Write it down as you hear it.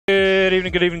Good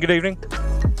evening, good evening, good evening.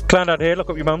 Clown out here, lock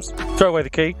up your mums, throw away the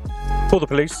key, call the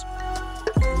police.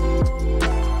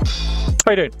 How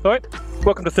you doing? Alright?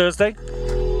 Welcome to Thursday.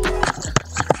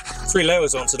 3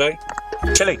 layers on today.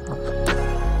 Chilly.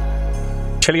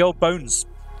 Chilly old bones.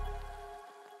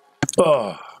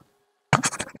 Oh.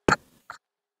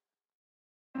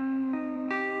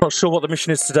 Not sure what the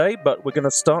mission is today, but we're going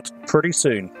to start pretty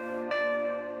soon.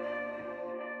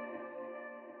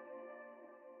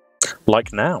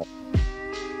 Like now.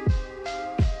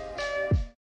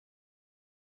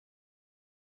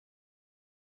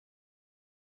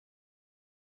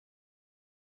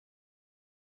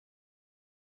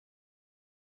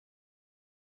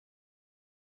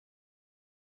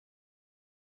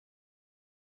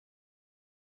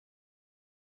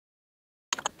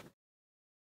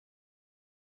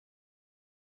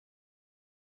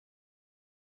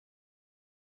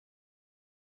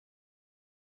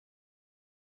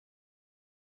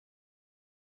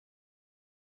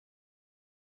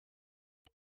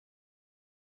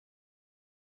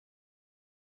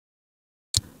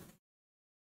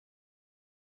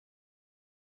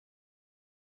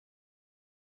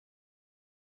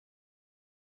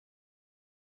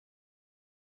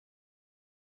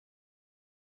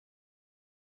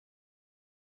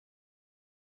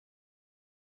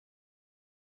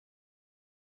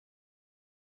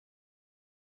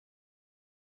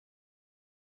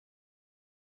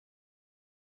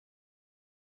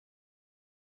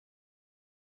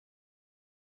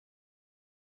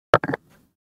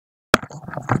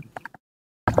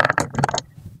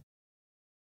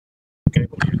 Okay,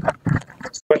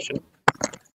 next question.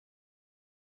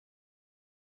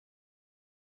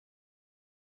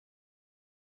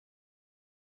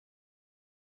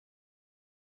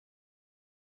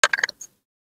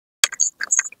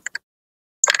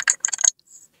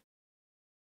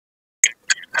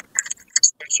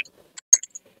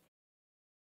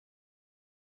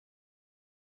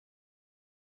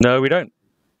 No, we don't.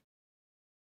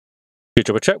 Good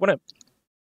job of check, wasn't it?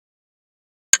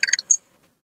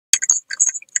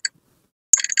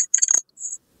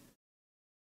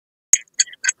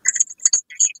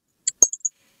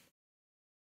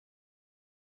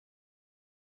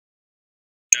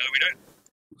 No, we don't.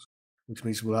 Which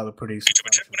means we'll have a pretty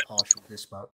substantial partial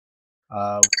dismount.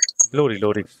 Lordy,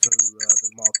 lordy. Through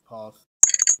the marked path,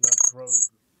 we'll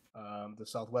probe the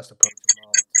southwest approach of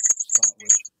Arma to start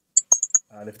with.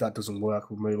 And if that doesn't work,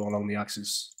 we'll move along the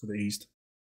axis to the east.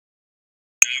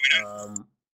 Can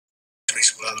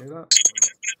I do that?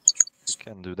 You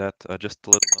can do that. Just a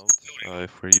little note,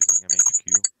 if we're using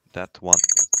MHQ, that one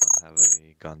does not have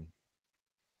a gun.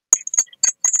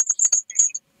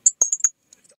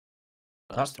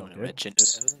 That's not good. Into it,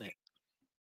 isn't it?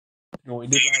 No, we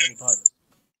didn't have any pilots.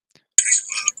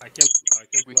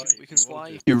 We can fly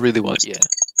if you really want, yeah.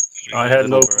 I had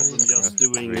no Little problem birds, just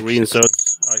yeah. doing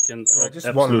reinserts. I can Yeah,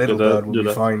 just one little bird will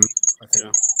be fine, I think.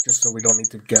 Yeah. Just so we don't need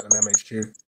to get an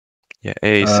MHQ. Yeah,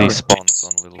 AAC spawns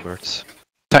on little birds.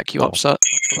 Tack you up, sir,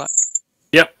 for that.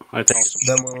 Yep, I think.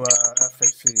 Then we'll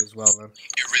FAC as well then.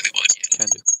 You really want, yeah. Can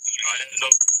do.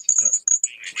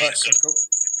 Alright, let's go.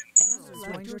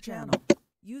 User joined your channel.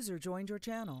 User joined your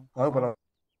channel. I hope I don't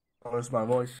lose my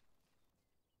voice.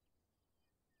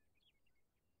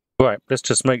 Right, let's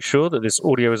just make sure that this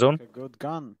audio is on. A good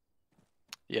gun.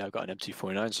 Yeah, I've got an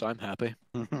MT49, so I'm happy.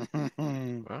 Well,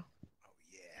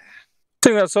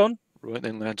 Think that's on? Right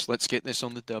then, lads, let's get this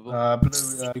on the double.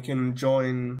 Blue, you can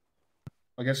join.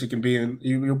 I guess you can be in.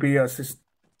 You'll be FAC,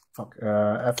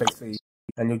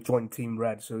 and you'll join Team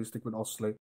Red. So you stick with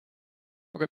Oslo.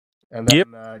 Okay. And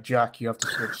then Jack, you have to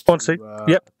switch. On to.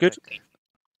 Yep, good.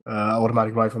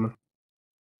 Automatic rifleman.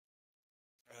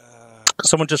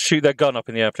 Someone just shoot their gun up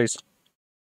in the air, please.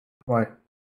 Why?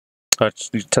 I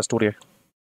just need to test audio.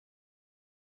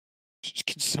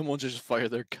 Can someone just fire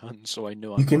their gun so I know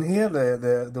You I'm... can hear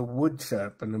the wood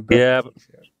chirp and the bird Yeah, but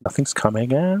chirp. nothing's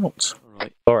coming out.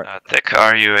 Alright. Alright. Tech,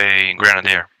 are you a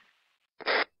grenadier?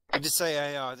 You did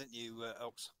say AR, didn't you,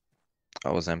 Oaks? I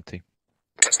was empty.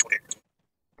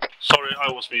 Sorry,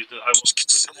 I was muted.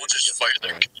 Someone just fire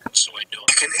their gun so I know.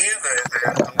 You can hear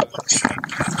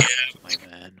My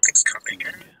man. It's coming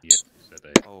in.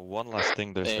 Oh, one last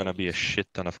thing, there's gonna be a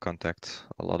shit ton of contacts.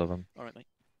 A lot of them. Alright, mate.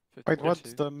 Wait,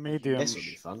 what's the medium This will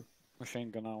be fun. machine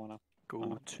gun I wanna?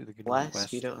 Go to the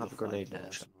West, you don't have a grenade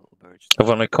launcher. I've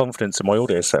got no confidence in my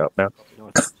audio setup now.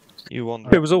 You won.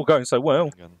 It was all going so well.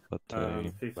 But,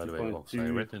 By the way, Ox, I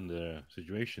read in the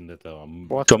situation that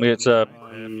What? Tell me it's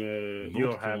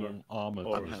your hammer armored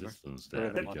Oh, resistance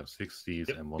hammer. there, like your 60s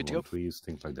and Good to go. 113s,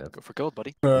 things like that. Go for gold,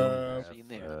 buddy. the. See you in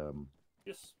there.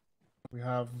 yes. We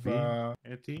have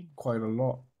AT? quite a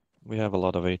lot. We have a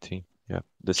lot of AT. Yeah,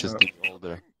 this is the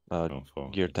older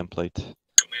gear template.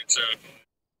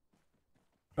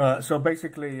 So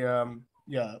basically,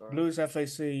 yeah, blue is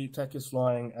FAC, tech is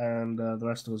flying, and the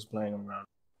rest of us playing around.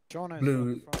 John is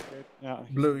Blue, yeah,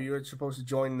 Blue, you're supposed to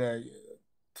join the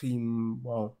team.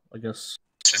 Well, I guess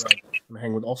and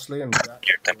hang with Osley and Jack.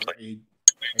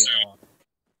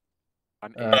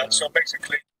 So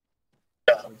basically,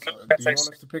 do you want us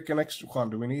to pick an extra one?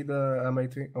 Do we need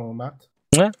M18 or Matt?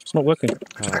 Yeah, it's not working.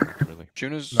 Really.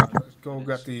 Juna's No, let's go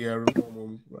get the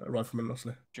normal rifleman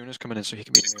Osley. Juna's coming in so he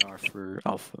can be AR for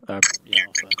Alpha. Yeah,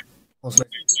 Alpha. Osley.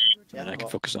 And I can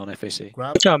focus on FAC.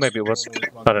 Grab. Oh, maybe it was.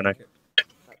 I don't know.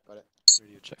 Got it.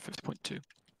 Radio check 50.2.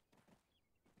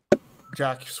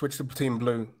 Jack, switch to team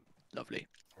blue. Lovely.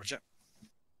 Roger.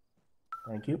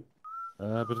 Thank you.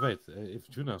 But wait, if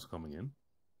Juna's coming in,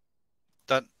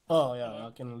 Done. Oh yeah,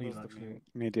 I can leave actually.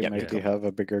 medium Yep. 80 have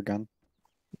a bigger gun.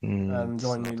 And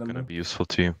join me It's then. gonna be useful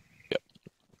to you. Yep.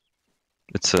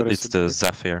 It's What is it's it, the Blue?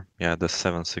 Zephyr, yeah, the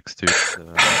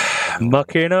 7.62.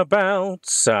 Mucking about.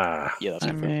 Yeah, that's I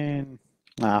it. mean,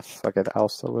 nah, fuck it, I'll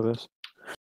still with this.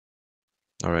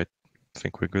 All right, I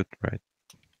think we're good, right?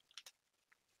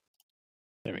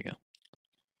 There we go.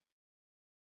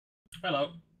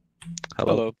 Hello.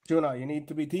 Hello. Juna, you need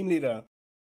to be team leader.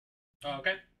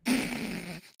 Okay.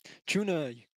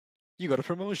 Juna, you got a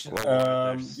promotion. Well,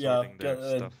 they're Yeah, sorting their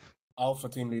get stuff. Alpha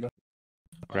team leader.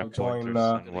 Grab join, pointers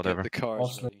and Get whatever. the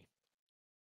cars Osley. ready.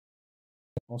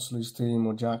 Osley's team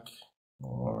or Jack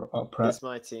or Prep. It's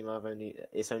my team.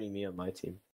 It's only me on my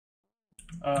team.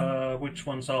 Which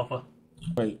one's Alpha?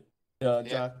 Wait,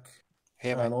 Jack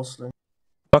Here, and mate. Osley.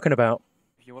 Mucking about.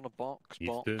 If you want a box, He's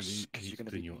box, the- because he's you're going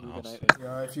to the be new moving house. out.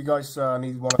 Yeah, if you guys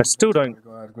need one, I still don't-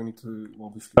 Go ahead. We need to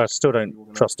obviously. I still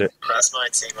don't trust it. That's my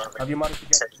team. Have you managed to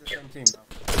get to the same team now?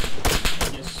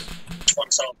 Yes.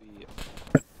 What's up? Be-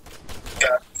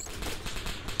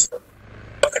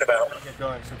 Talking about. Get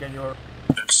going. So get your.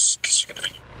 If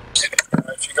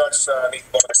you guys need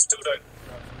one, I still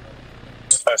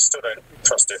don't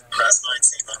trust it. That's my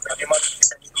team. Have you managed to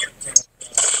get your team?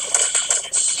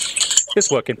 It's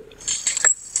working.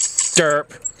 Derp.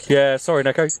 Yeah, sorry,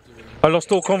 Neko. I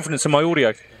lost all confidence in my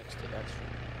audio.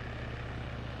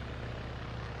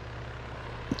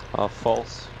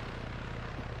 False.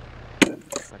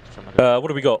 What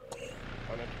do we got?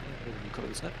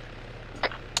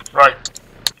 Right.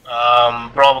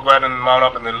 Bravo, go ahead and mount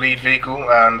up in the lead vehicle,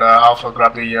 and Alpha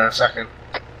grab the second.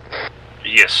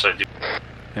 Yes, I do.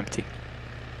 Empty.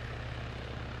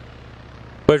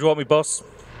 Where do you want me, boss?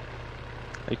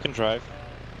 You can drive.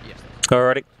 Yes.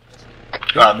 Alrighty.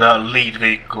 The lead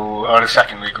vehicle, or the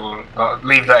second vehicle.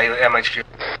 Leave the MHQ.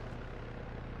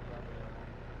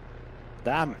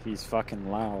 Damn, he's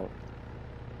fucking loud.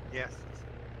 Yes.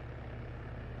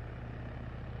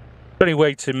 Only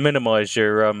way to minimise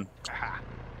your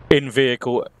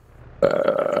in-vehicle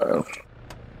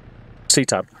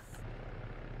C-tab.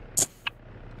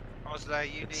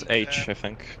 It's H, I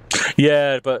think.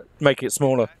 Yeah, but make it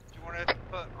smaller.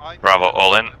 Bravo,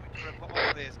 all in.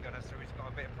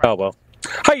 Oh well.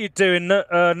 How you doing,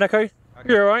 Neko?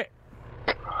 You alright?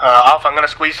 Alpha, I'm gonna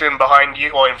squeeze in behind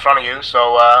you or in front of you.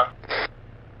 So I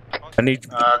need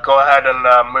go ahead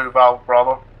and move out,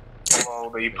 Bravo.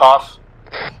 Follow the path.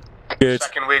 good.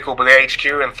 Second vehicle with the HQ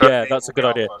and third. Yeah, vehicle that's a good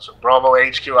with idea. Alpha. So Bravo,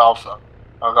 HQ, Alpha.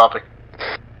 I'll copy.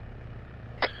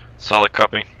 Solid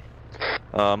copy.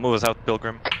 Move us out,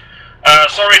 Pilgrim.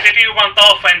 Sorry, did you want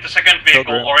Alpha in the second vehicle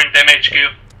Pilgrim. or in the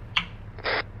MHQ?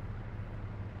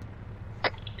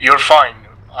 You're fine.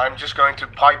 I'm just going to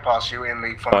bypass you in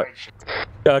the formation.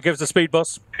 Give us a speed,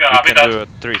 boss. We Copy can do that.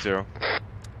 a 3-0.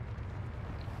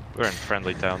 We're in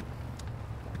friendly town.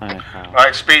 I have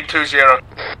Alright, speed 20.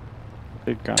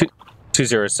 big gun.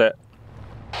 2-0 set.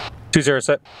 2-0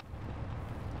 set.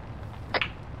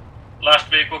 Last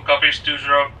vehicle copies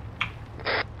 2-0.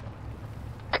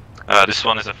 This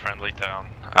one is a friendly town.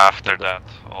 After that,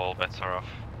 all bets are off.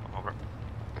 Over.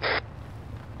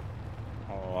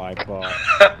 Oh, I bought.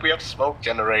 We have smoke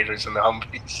generators in the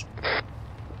Humvees.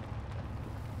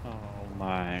 Oh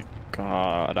my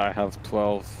god, I have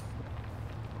 12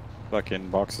 fucking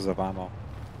boxes of ammo.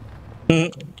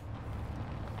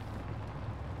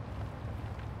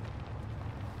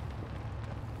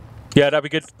 Yeah, that'd be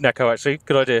good, Neko, actually.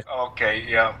 Good idea. Okay,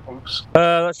 yeah. Oops.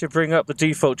 That should bring up the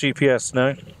default GPS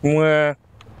now. Where?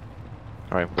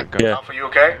 Alright, we're going. Yeah. Alpha, you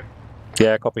okay?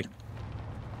 Yeah, copy.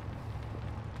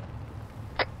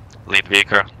 Lead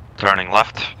vehicle, turning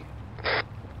left.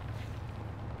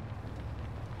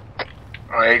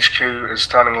 Alright, HQ is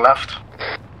turning left.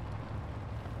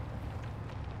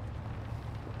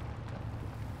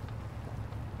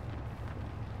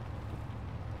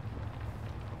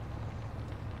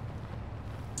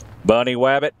 Bunny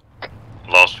Wabbit.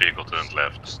 Last vehicle turned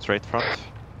left. Straight front.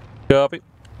 Copy.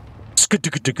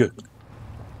 Skidoo.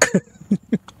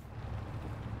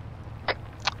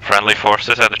 Friendly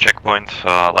forces at the checkpoint,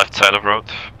 left side of road.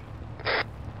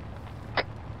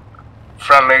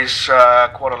 Friendlies,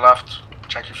 quarter left.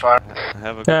 Check your fire.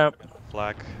 Have a Yep.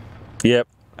 flag. Yep.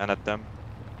 And at them.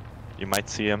 You might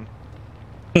see him.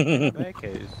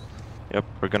 AKs. Yep,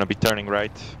 we're gonna be turning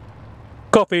right.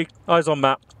 Copy. Eyes on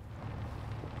map.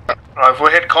 Right, if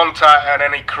we hit contact and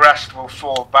any crest will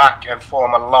fall back and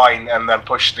form a line and then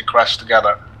push the crest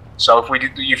together. So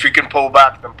if you can pull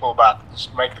back, then pull back.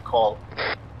 Just make the call.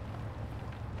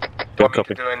 Don't need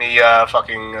to do any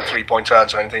fucking 3-point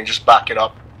turns or anything, just back it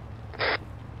up.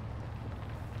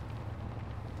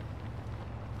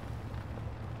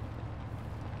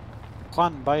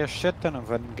 Juan, by a shit ton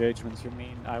of engagements, you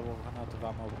mean I will run out of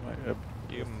ammo?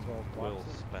 You will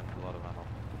spend a lot of ammo.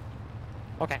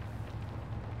 Okay.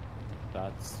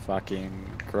 That's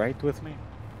fucking great with me.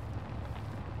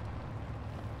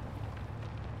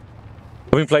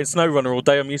 I've been playing SnowRunner all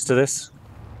day, I'm used to this.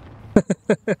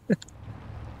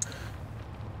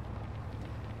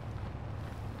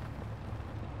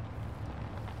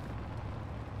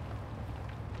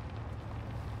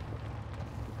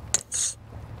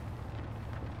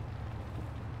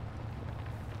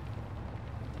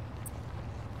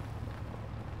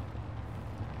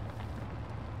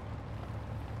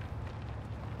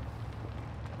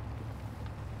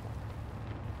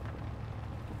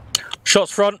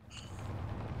 Shots front.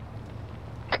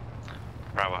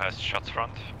 Bravo has shots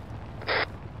front.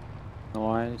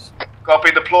 Noise.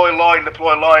 Copy, deploy line,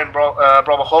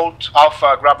 Bravo, hold.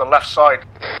 Alpha, grab the left side.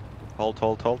 Hold.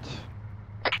 No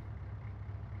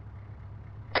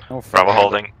Bravo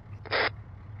holding.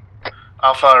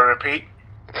 Alpha, repeat.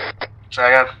 Say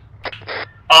again.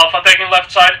 Alpha taking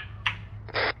left side.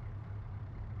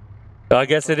 I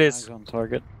guess it is. Eyes on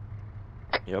target.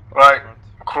 Yep. Right,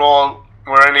 crawl.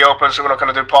 We're in the open, so we're not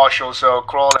going to do partial, so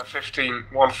crawl at 15,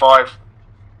 1, 5,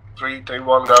 3, 2,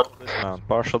 1, go. Dismount,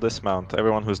 partial dismount.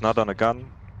 Everyone who's not on a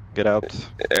gun, get out.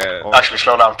 Actually,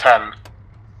 slow down, 10.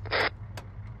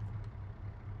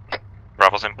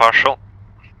 Bravo's in partial.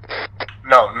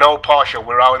 No partial,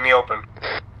 we're out in the open.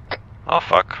 Oh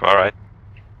fuck, alright.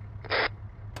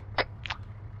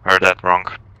 Heard that wrong.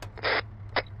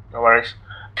 No worries.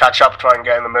 Catch up, try and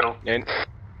get in the middle. In.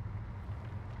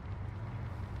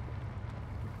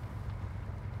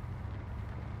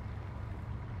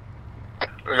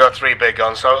 We got 3 big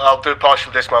guns, so I'll do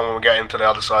partial dismount when we get into the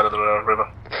other side of the river.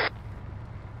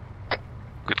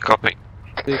 Good copy.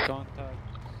 Big contact.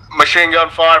 Machine gun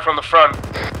fire from the front.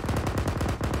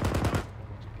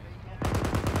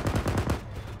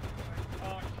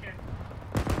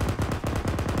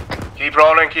 Keep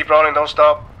rolling, don't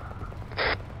stop.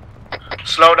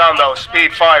 Slow down though,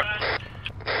 speed 5.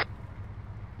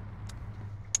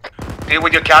 Deal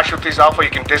with your casualties, Alpha, you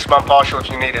can dismount partial if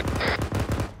you need it.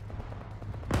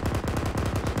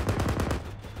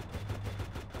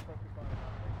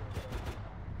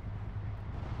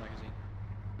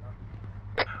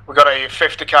 We got a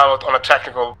 50 cal on a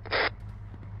technical.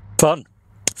 Fun.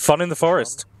 Fun in the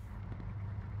forest.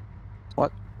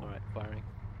 Alright, firing.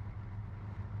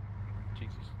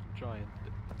 Jesus, trying.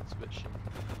 Switch.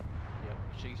 Yeah,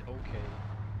 she's okay.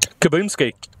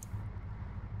 Kaboomski.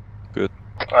 Good.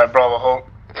 Alright, Bravo, hold.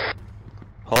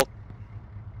 Halt.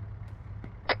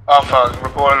 Alpha,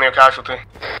 reporting your casualty.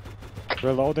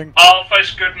 Reloading. Alpha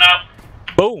is good now.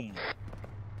 Boom.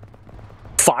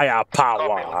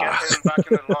 Firepower. Get him back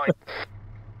in the line.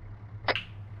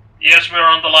 Yes, we're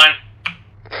on the line.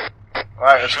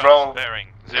 Alright, let's roll. Bearing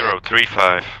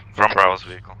 035 from Bravo's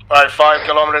vehicle. Alright, 5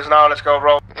 kilometers now, let's go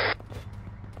roll.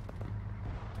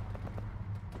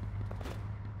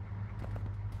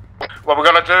 What we're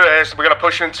gonna do is we're gonna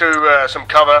push into some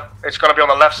cover. It's gonna be on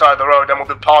the left side of the road, then we'll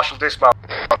do partial dismount.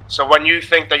 So when you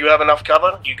think that you have enough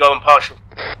cover, you go in partial.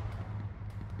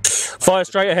 Fire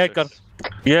straight ahead, gun.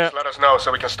 Yeah. Just let us know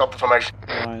so we can stop the formation.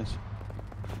 Noise.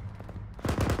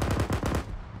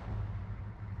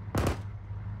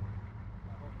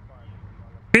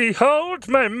 Behold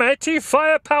my mighty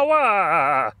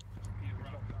firepower!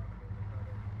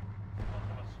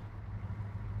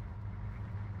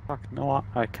 Fuck, no,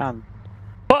 I can't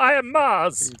But I am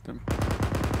Mars! beat them.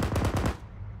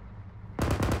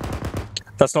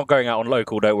 That's not going out on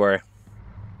local, don't worry.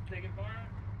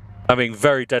 I'm being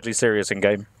very deadly serious in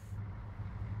game.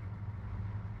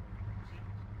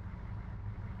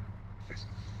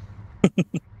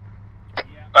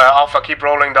 Alpha, keep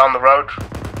rolling down the road.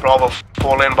 Bravo,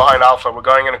 fall in behind Alpha. We're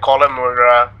going in a column.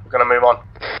 We're gonna move on.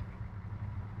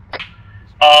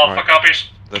 Alpha copies.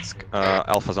 That's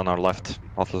Alpha's on our left.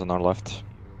 Alpha's on our left.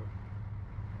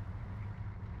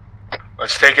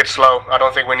 Let's take it slow. I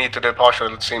don't think we need to do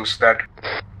partial. It seems dead.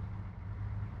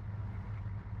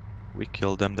 We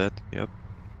killed them dead. Yep.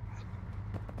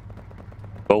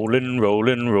 Rolling,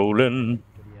 rolling, rolling.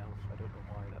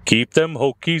 Keep them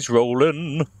hokies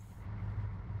rolling.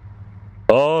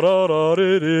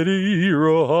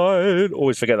 Right.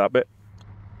 Always forget that bit.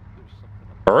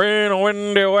 Rain,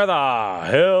 windy weather,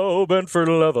 hell bent for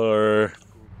leather.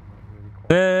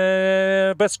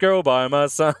 Best girl by my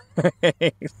side.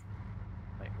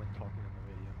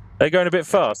 They're going a bit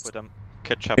fast. With them.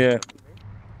 Catch up. Yeah.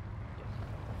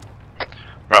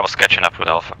 Bravo's catching up with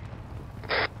Alpha.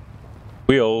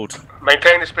 We old.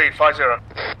 Maintain the speed, 5-0.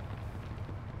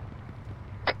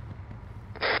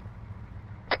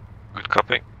 Good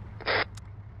copy.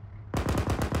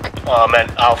 Oh, I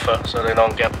meant Alpha, so they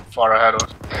don't get far ahead of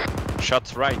us.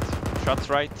 Shots right. Shots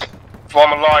right.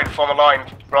 Form a line, form a line.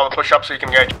 Rather push up so you can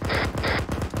engage.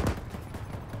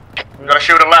 You gotta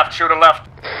shoot a left, shoot a left.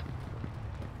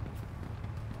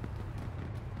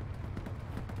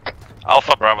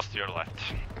 Alpha, Bravo's to your left.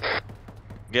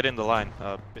 Get in the line.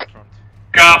 Bit front.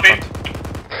 Copy.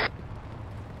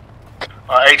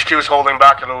 HQ is holding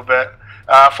back a little bit.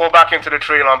 Fall back into the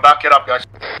tree line. Back it up, guys.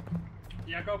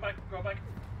 Yeah, go back, go back.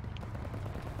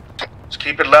 Just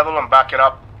keep it level and back it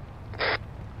up.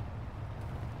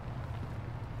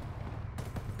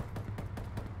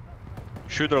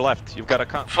 Shooter left. You've got a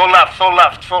con. Full left, full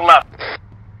left, full left.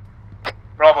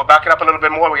 Bravo, back it up a little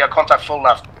bit more. We got contact full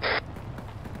left.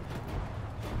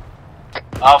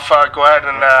 Alpha, go ahead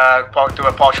and do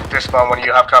a partial dismount when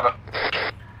you have cover.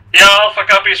 Yeah, Alpha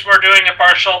copies. We're doing a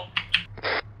partial.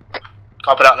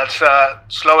 Copy that. Let's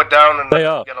slow it down and They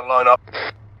are. get a line up.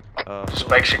 Just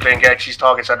basically engage these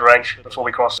targets at range before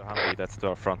we cross. That's to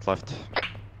our front left.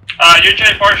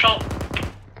 UJ partial.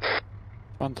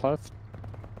 Front left.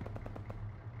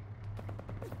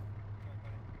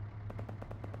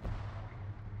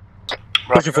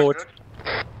 Pushing forward.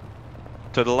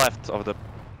 To the left of the.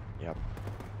 Yep.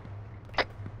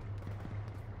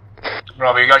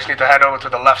 Bravo, you guys need to head over to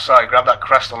the left side. Grab that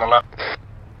crest on the left.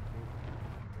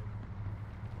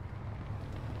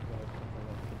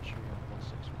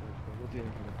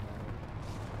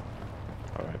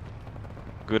 Alright.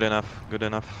 Good enough. Good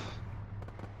enough.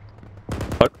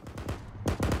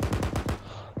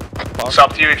 It's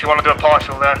up to you if you want to do a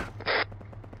partial there.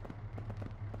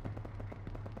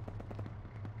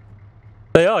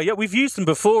 They are. Yeah, we've used them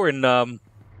before in Bravo's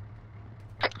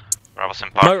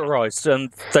in partial. motorized,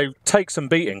 and they take some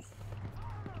beating.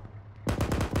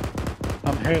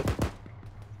 I'm hit.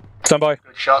 Stand by.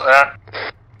 Good shot there.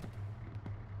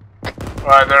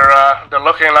 Right, they're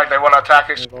looking like they want to attack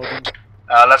us.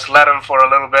 Let's let them for a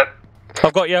little bit.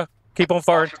 I've got you. Keep on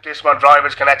firing. Dismount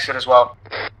drivers can exit as well.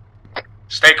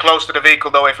 Stay close to the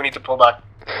vehicle though if we need to pull back.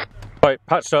 Right,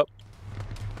 patched up.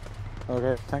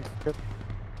 Okay, thank you. Good.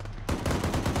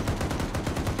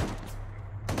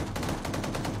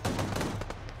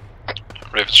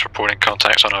 Raven's reporting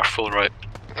contacts on our full right.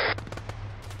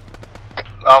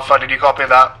 Alpha, did you copy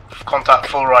that? Contact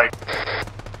full right.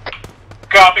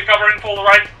 Copy, covering full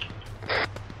right.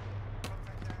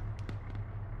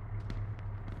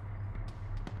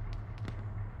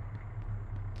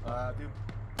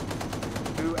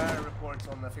 Do air reports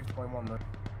on the 50.1 though.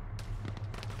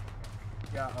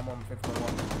 Yeah, I'm on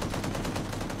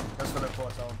 50.1. That's the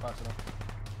reports, I'll pass it on.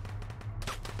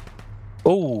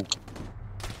 Oh.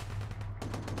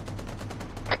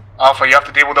 Alpha, you have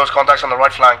to deal with those contacts on the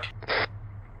right flank.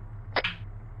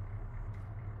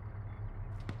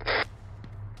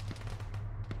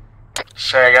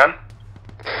 Say again.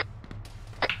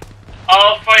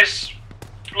 Alpha is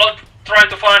trying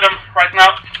to find them right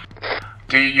now.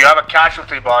 Do you have a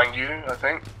casualty behind you, I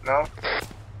think? No?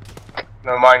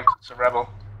 Never mind, it's a rebel.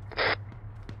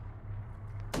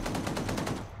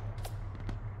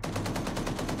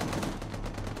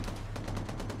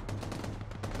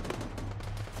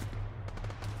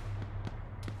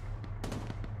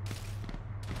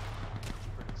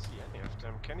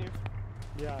 Can you?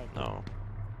 Yeah. No.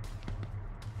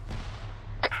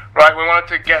 Right, we wanted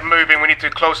to get moving. We need to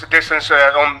close the distance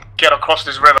get across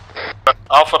this river.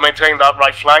 Alpha, maintain that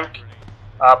right flank.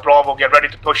 Bravo, get ready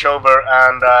to push over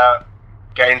and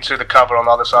get into the cover on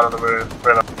the other side of the river.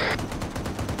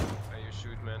 Hey, you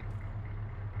shoot, man.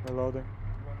 Reloading.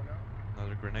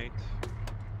 Another grenade.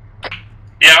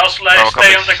 Yeah, I'll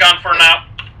stay on the gun for now.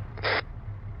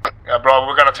 Yeah, Bravo,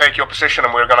 we're gonna take your position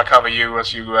and we're gonna cover you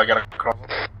as you get across.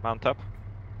 Mount up.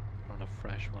 On a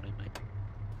fresh one in me.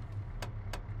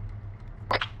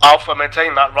 Alpha,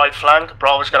 maintain that right flank.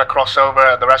 Bravo's gonna cross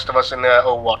over. The rest of us in the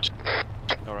Overwatch.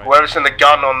 Alright. Whoever's in the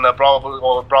gun on the Bravo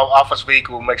or Bravo Alpha's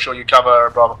vehicle, make sure you cover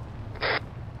Bravo.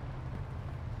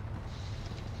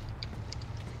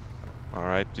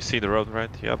 Alright, you see the road, right?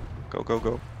 Yep. Go, go,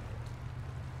 go.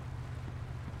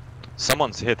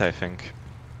 Someone's hit, I think.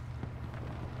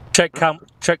 Check Camel,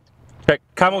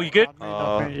 you good?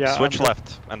 Yeah, Switch I'm good.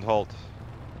 left and hold.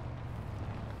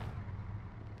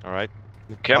 Alright.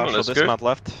 Camel Partial is good. dismount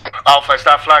left. Alpha, is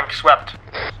that flank swept?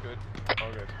 That's good.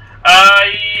 All good.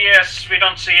 Yes, we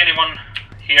don't see anyone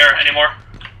here anymore.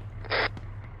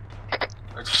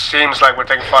 It seems like we're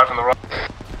taking fire from the right.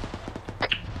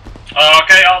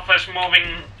 Okay, Alpha is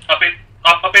moving up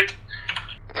a bit.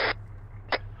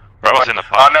 Bravo's in the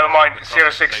path. Never mind,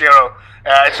 060.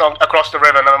 It's on across the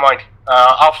river, never mind.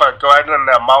 Alpha, go ahead and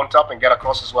mount up and get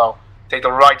across as well. Take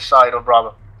the right side of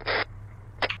Bravo.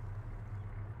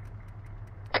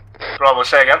 Bravo,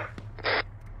 say again.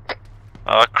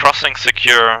 Crossing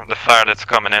secure. The fire that's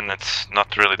coming in, it's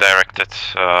not really directed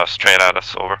straight at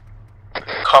us. Over.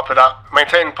 Copy that.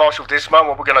 Maintain partial dismount.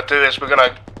 What we're gonna do is we're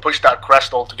gonna push that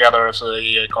crest all together as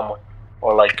a convoy.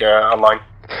 Or like a line.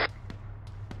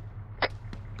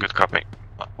 Good copy.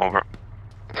 Over.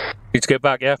 Need to get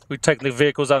back, yeah? We've taken the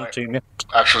vehicles and the team, yeah?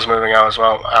 Action's moving out as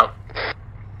well. Out.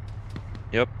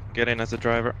 Yep, get in as a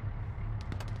driver.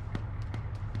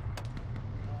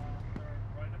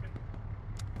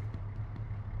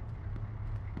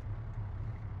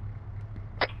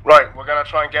 Right, we're gonna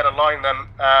try and get a line then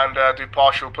and do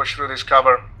partial push through this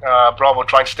cover. Bravo,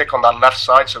 try and stick on that left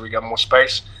side so we get more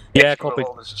space. Yeah, HQ copy.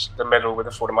 will hold this the middle with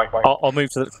the 40 mic. I'll move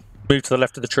to the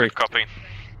left of the tree. Good copy.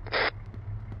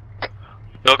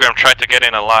 Pilgrim, try to get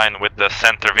in a line with the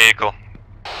center vehicle.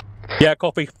 Yeah,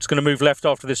 copy. Just going to move left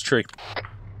after this tree.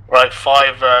 Right,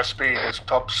 5 speed is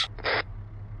tops.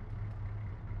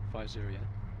 5-0, yeah.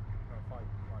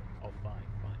 Oh, 5,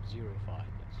 0, 5,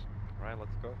 yes. Right,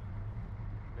 let's go.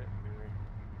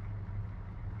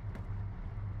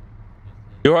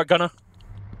 You alright, Gunner?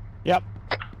 Yep.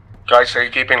 Guys, are you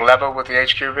keeping level with the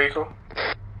HQ vehicle?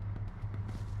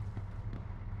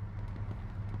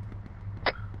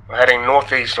 We're heading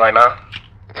northeast right now.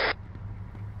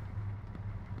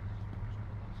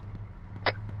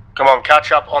 Come on,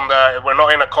 catch up on the... We're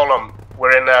not in a column.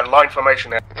 We're in a line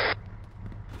formation here.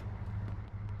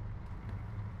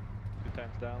 2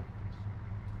 times down.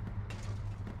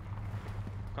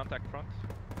 Contact front.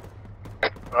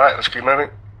 Alright, let's keep moving.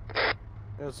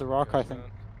 There's the rock, I think.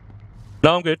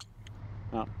 No, I'm good.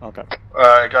 Oh, okay.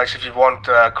 Guys, if you want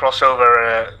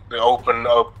crossover the open...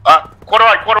 quarter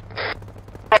right, quarter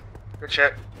right. Good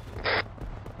shit.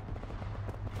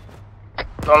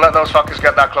 Don't let those fuckers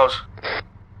get that close. Let's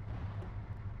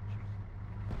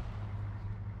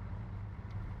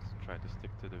try to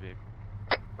stick to the vehicle.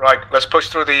 Right, let's push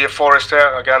through the forest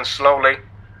here, again, slowly.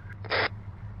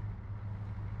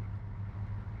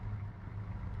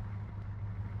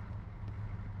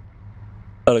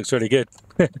 That looks really good.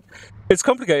 It's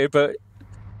complicated, but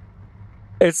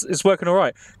it's working all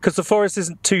right because the forest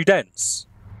isn't too dense.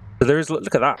 So there is.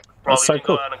 Look at that. Probably That's so can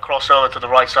cool. go ahead and cross over to the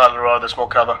right side of the road. There's more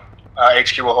cover.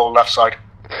 HQ will hold left side.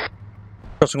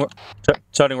 Crossing,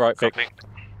 turning right, Vic.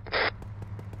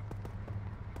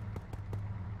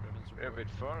 A bit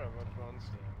far, what runs?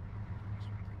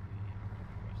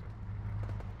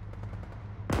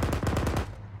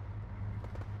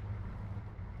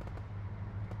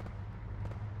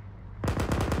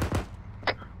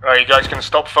 Right, you guys can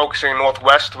stop focusing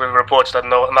northwest with reports that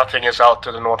nothing is out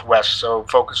to the northwest, so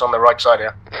focus on the right side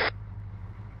here.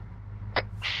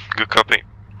 Good copy.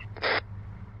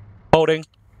 Holding.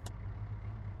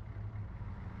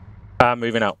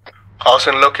 Moving out.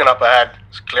 Austin looking up ahead.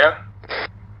 It's clear?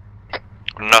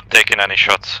 I'm not taking any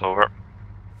shots. Over.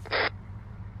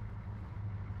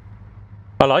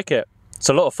 I like it. It's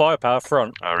a lot of firepower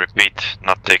front. Repeat,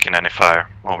 not taking any fire.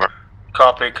 Over.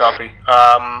 Copy, copy.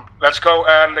 Let's go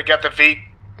and get the V.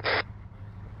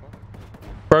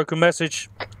 Broken message.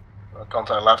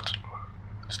 Contact left.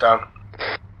 It's down.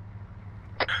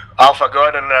 Alpha, go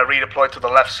ahead and redeploy to the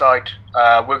left side.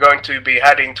 We're going to be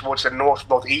heading towards the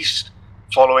northeast,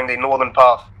 following the northern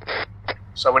path.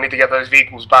 So we need to get those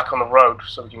vehicles back on the road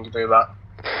so we can do that.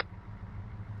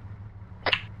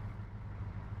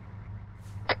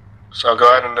 So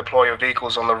go ahead and deploy your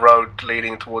vehicles on the road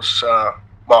leading towards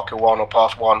Marker 1 or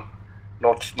Path 1,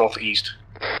 northeast.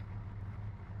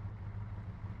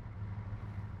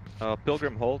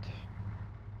 Pilgrim, hold.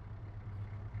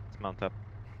 Let's mount up.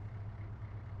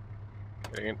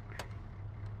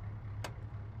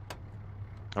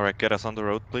 Alright, get us on the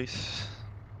road, please.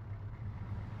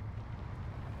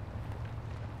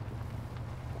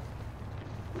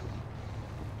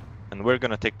 And we're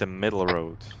gonna take the middle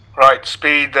road. Right,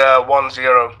 speed 10.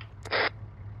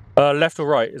 Left or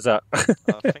right, is that?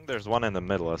 I think there's one in the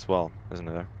middle as well, isn't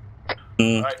there?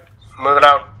 Right, moving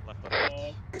out.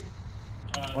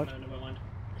 No, never mind.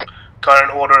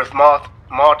 Current order of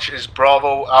march is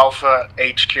Bravo Alpha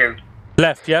HQ.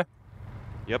 Left, yeah?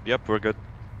 Yep, we're good.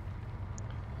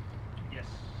 Yes.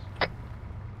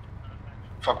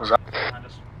 Fuck was that? Behind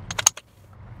us.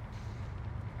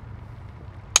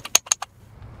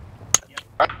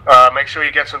 Make sure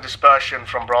you get some dispersion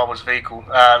from Bravo's vehicle.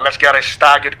 Let's get a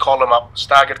staggered column up.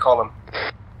 Staggered column.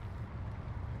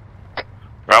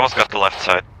 Bravo's got the left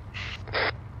side.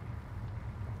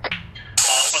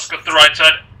 Alpha's got the right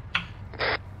side.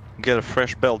 Get a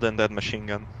fresh belt in that machine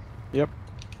gun. Yep.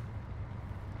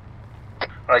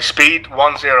 Right, speed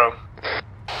 10.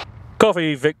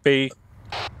 Copy, Vic B.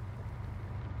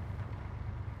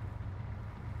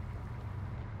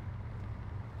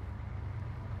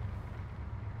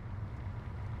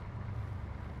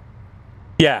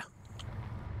 Yeah.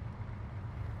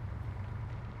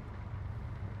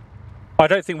 I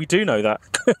don't think we do know that.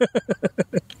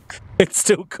 It's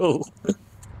still cool.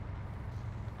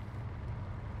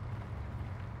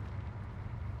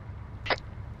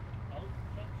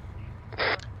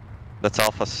 That's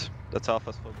Alpha's. That's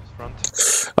Alpha's focus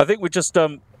front. I think we're just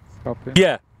Copy.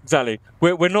 yeah, exactly.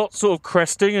 We're not sort of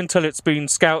cresting until it's been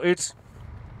scouted.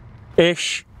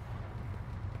 Ish.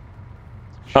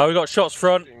 Oh, we got shots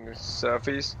front.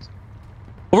 Southeast.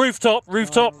 Rooftop.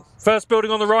 First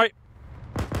building on the right.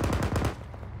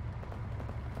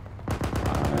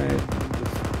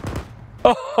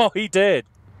 Oh, he did.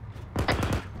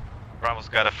 Bravo's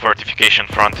got a fortification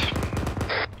front.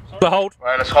 The hold.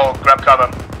 Right, let's hold. Grab cover.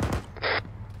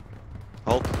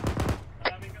 Hold.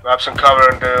 Grab some cover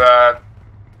and do.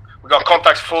 We got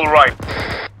contacts full right.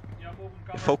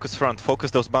 Focus front.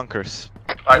 Focus those bunkers.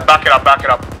 Right, back it up. Back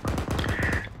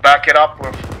it up.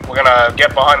 We're gonna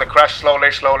get behind the crash slowly.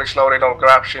 Don't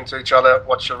crash into each other.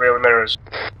 Watch your rear mirrors.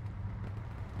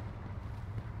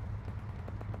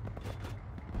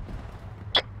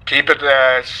 Keep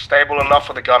it stable enough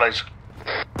for the gunners.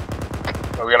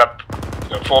 We're gonna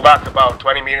fall back about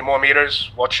 20 more meters.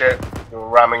 Watch it. You're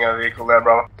ramming a vehicle there,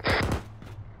 bro.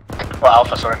 Well,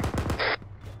 Alpha, sorry.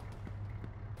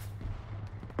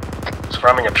 It's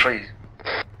ramming a tree.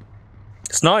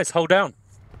 It's nice. Hold down.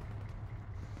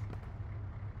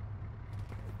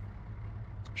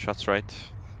 Shots right.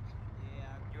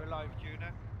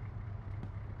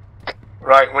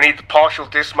 Right, we need partial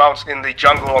dismounts in the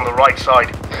jungle on the right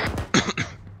side.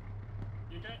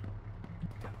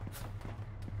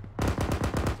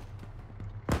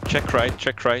 Check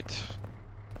right.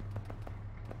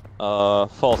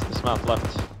 False, dismount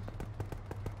left.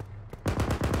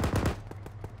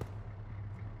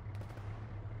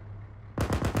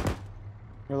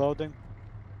 Reloading.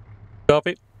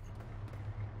 Copy.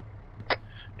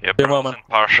 Yeah, Doing well, Bravo's man. in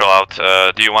partial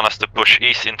out. Do you want us to push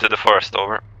east into the forest?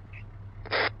 Over.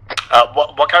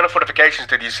 What kind of fortifications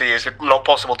did you see? Is it not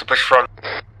possible to push front?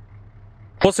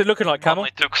 What's it looking like, Camel?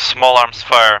 Only took small arms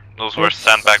fire. Those were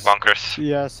sandbag bunkers.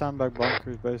 Yeah, sandbag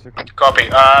bunkers, basically. Copy.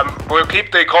 We'll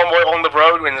keep the convoy on the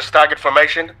road in the staggered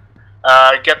formation.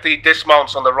 Get the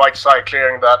dismounts on the right side,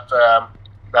 clearing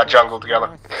that jungle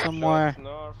together. Somewhere.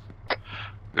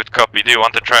 Good copy. Do you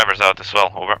want the drivers out as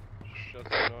well? Over.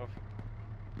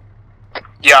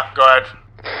 Yeah, go ahead.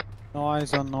 No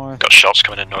eyes on north. Got shots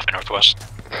coming in north and northwest.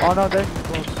 Oh no, they're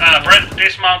close. Brent,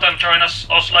 dismount and join us.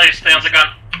 Oslo, stay on the gun.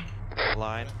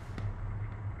 Line.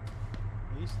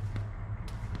 East.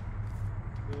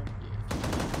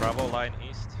 Bravo line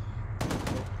east.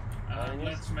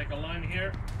 Let's make a line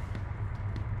here.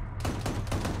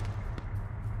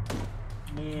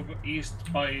 Move east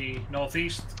by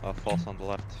northeast. False on the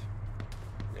left.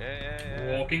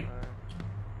 Yeah. Walking.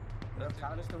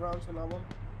 How does the rounds on that one?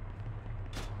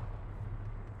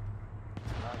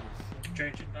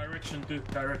 Changing direction to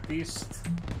direct east.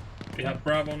 We have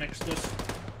Bravo next to us.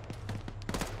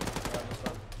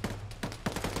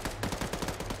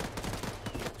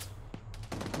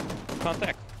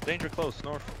 Contact. Danger close.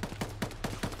 North.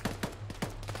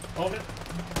 Hold it.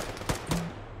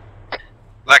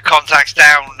 That contact's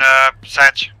down,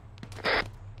 Sag.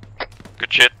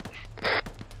 Good shit.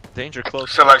 Danger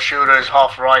close. Still have shooters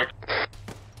half right.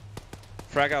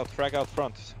 Frag out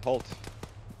front. Hold.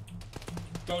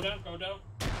 Go down.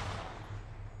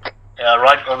 Yeah,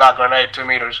 right on that grenade, 2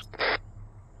 meters.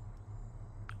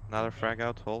 Another frag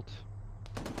out, hold.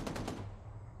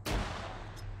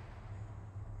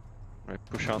 Right,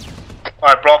 push on.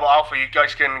 Alright, Bravo Alpha, you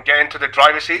guys can get into the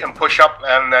driver's seat and push up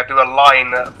and do a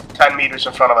line 10 meters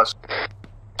in front of us.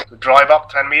 Drive up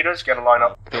 10 meters, get a line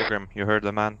up. Pilgrim, you heard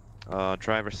the man.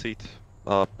 Driver seat.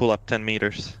 Pull up 10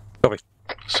 meters. Copy.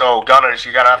 So, gunners,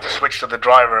 you're gonna have to switch to the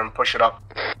driver and push it up.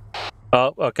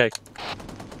 Oh, okay.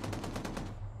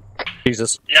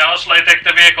 Jesus. Yeah, Osley, take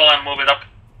the vehicle and move it up.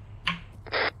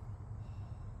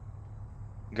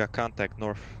 Got contact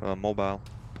north, mobile,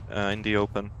 in the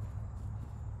open.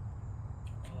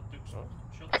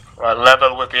 Right,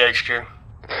 level with the HQ.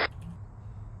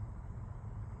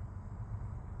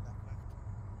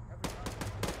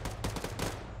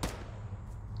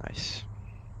 Nice.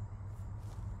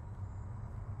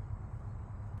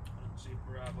 I don't see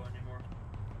Bravo anymore.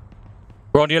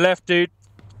 We're on your left, dude.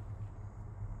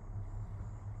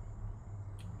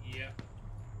 Yeah.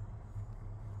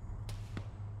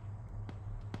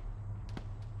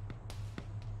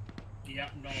 Yeah,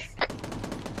 north.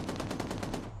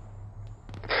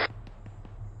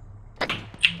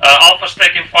 Alpha's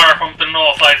taking fire from the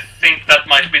north. I think that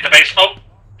might be the base. Oh,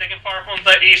 taking fire from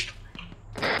the east.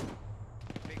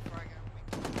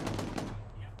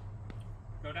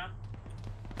 Go down.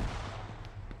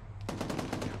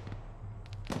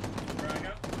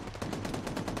 Drago.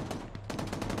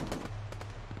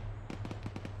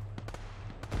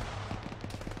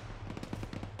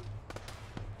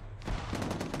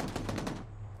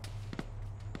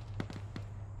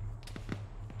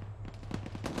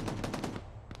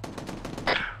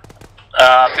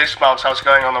 Dismounts, how's it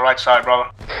going on the right side, brother?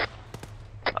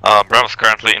 Bravo's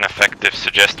currently ineffective.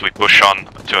 Suggest we push on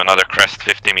to another crest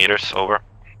 50 meters, over.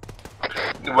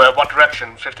 What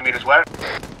direction? 50 meters where?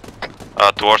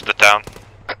 Towards the town.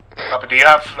 But do you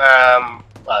have,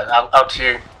 out to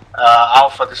you.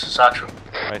 Alpha, this is Satchel.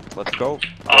 Right, let's go.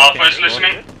 Alpha is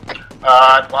listening.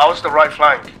 How's the right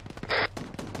flank?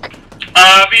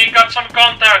 We got some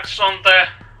contacts on the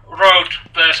road,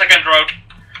 the second road.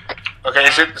 Okay,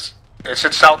 is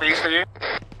it southeast of you?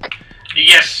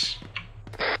 Yes.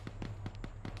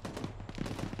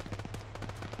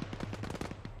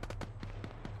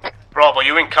 Bravo,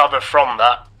 you in cover from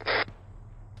that?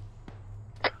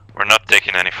 We're not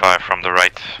taking any fire from the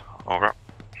right, over.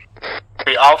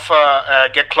 Okay, Alpha,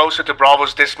 get closer to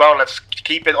Bravo's dismount. Let's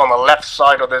keep it on the left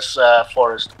side of this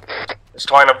forest. Let's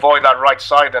try and avoid that right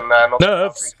side and not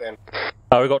Nerves.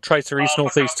 We got Tracer east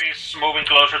northeast. Is moving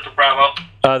closer to Bravo.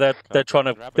 They're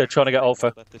trying to get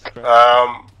Alpha.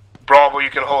 Bravo, you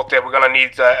can hold there. We're gonna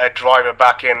need a driver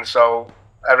back in, so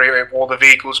all the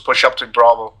vehicles push up to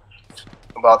Bravo,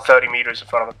 about 30 meters in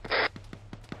front of it.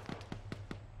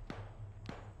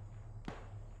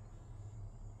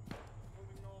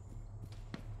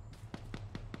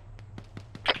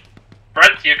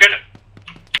 Brent, you good?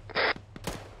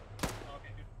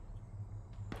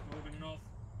 Moving north.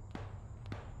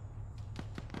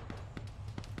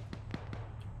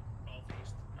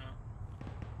 Northeast now.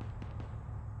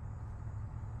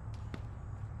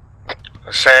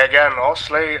 Say again,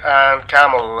 Osley and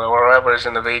Camel, or whoever is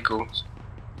in the vehicles.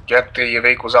 Get the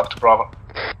vehicles up to Bravo.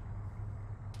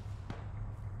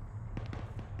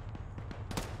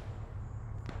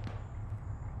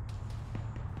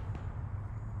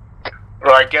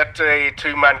 Right, get a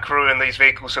two-man crew in these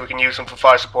vehicles so we can use them for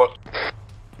fire support.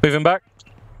 Moving back.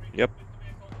 Yep.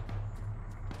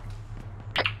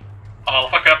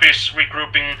 Alpha copies,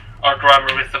 regrouping our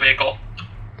driver with the vehicle.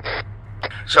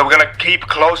 So we're gonna keep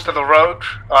close to the road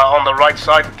on the right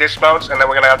side, dismounts, and then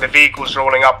we're gonna have the vehicles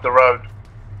rolling up the road.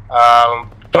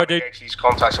 Engage these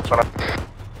contacts in front of.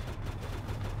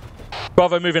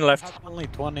 Bravo, moving left.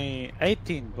 Only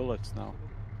 18 bullets now.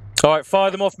 Alright, fire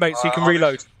them off, mate, so you can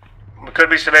reload. We could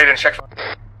be civilian, check.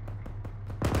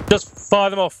 Just fire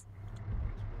them off.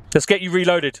 Let's get you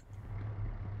reloaded.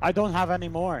 I don't have any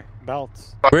more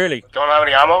belts. Really? Don't have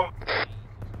any ammo?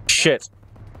 Shit.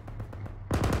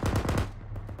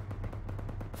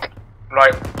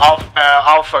 Right,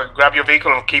 Alpha, grab your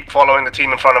vehicle and keep following the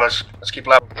team in front of us. Let's keep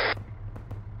level.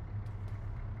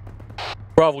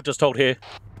 Bravo, just hold here.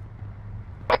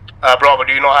 Bravo,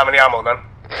 do you not have any ammo then?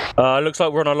 Looks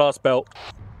like we're on our last belt.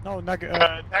 No, negative,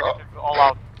 all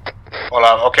out. All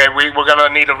out. Okay, we're gonna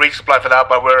need a resupply for that,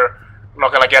 but we're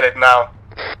not gonna get it now.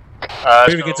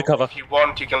 Moving into cover. If you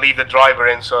want, you can leave the driver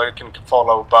in so it can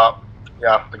follow, but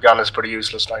yeah, the gun is pretty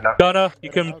useless right now. Gunner, you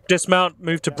can dismount,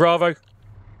 move to Bravo.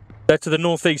 They're to the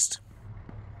northeast.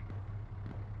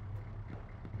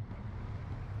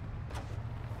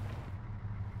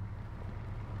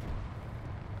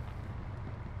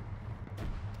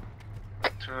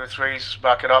 Two or threes,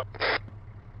 back it up.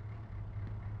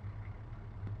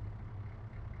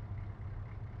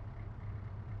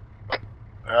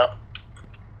 Yeah.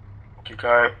 Keep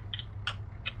going.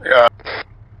 Yeah.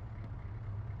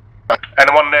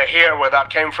 Anyone hear where that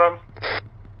came from?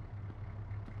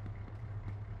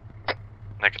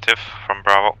 Negative from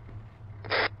Bravo.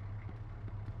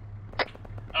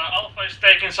 Alpha is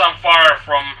taking some fire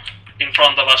from in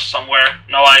front of us somewhere.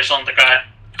 No eyes on the guy.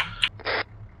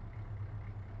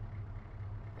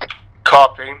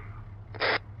 Copy.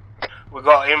 We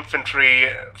got infantry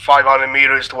 500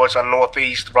 meters towards our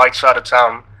northeast, right side of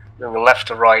town, moving left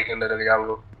to right into the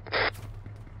angle.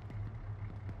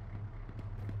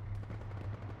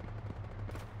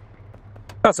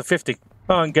 That's a 50.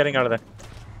 Oh, I'm getting out of there.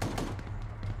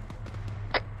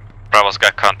 Bravo's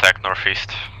got contact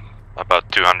northeast,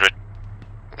 about 200.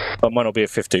 That might not be a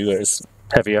 50, but it's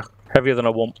heavier. Heavier than I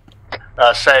want.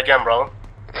 Say again, bro.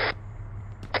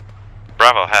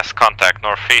 Bravo has contact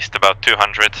northeast, about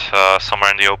 200,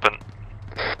 somewhere in the open.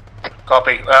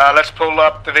 Copy. Let's pull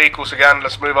up the vehicles again.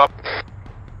 Let's move up.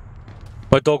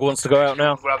 My dog wants to go out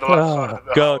now. Grab the left side of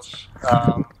the house.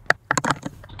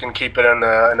 You can keep it in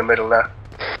the middle there.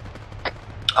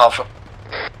 Alpha.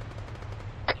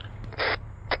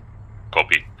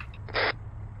 Copy.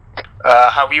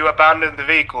 Have you abandoned the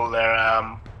vehicle there,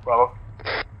 Bravo?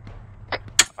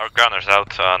 Our gunner's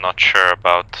out, not sure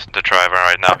about the driver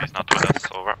right now, he's not with us,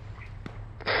 over.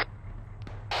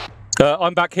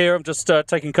 I'm back here, I'm just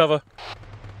taking cover.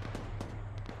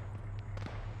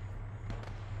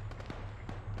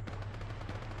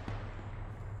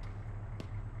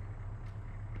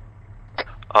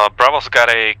 Bravo's got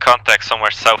a contact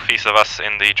somewhere southeast of us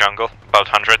in the jungle, about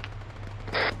 100.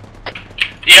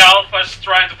 Yeah, Alpha's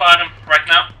trying to find him right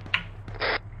now.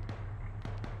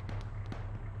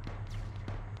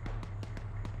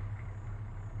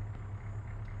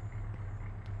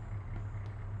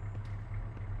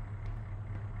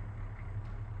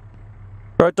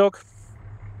 Right, dog?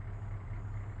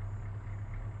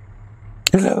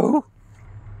 Hello?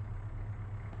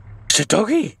 It's a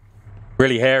doggy.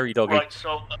 Really hairy doggy. Right,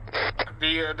 so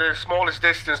the smallest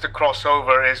distance to cross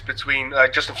over is between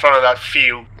just in front of that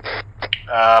field,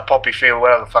 poppy field,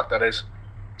 whatever the fuck that is.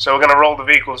 So we're gonna roll the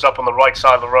vehicles up on the right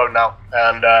side of the road now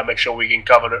and make sure we can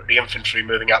cover the infantry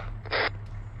moving up.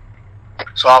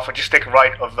 So Alpha, just take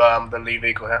right of the lead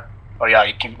vehicle here. Oh yeah,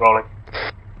 you keep rolling.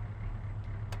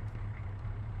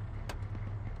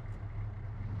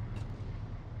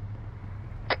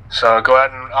 So go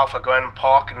ahead and Alpha, go ahead and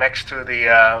park next to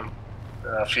the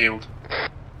field.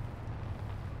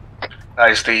 That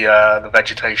is the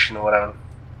vegetation or whatever.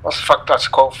 What the fuck that's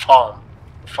called? Farm.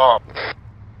 Farm.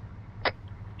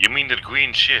 You mean the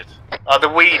green shit? The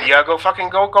weed, yeah, go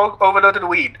over to the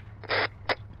weed.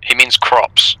 He means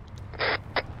crops.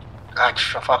 God,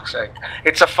 for fuck's sake.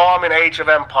 It's a farm in Age of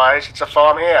Empires, it's a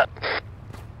farm here.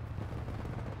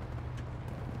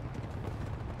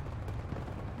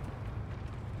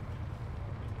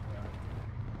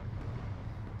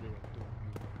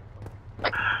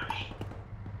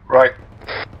 Right.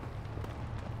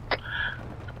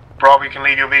 Bravo, you can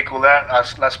leave your vehicle there.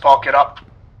 Let's park it up.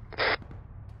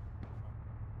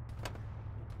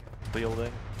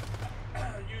 Building.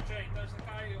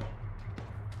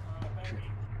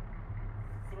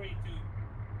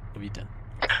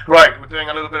 Right, we're doing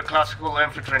a little bit of classical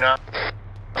infantry now.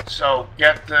 So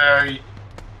get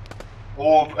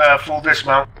all full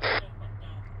dismount.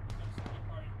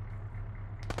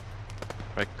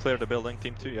 Right, clear the building,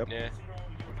 team 2, yep. Yeah.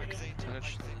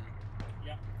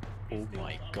 Oh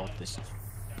my god, this is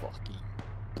fucking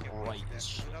bright as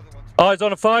shit. Eyes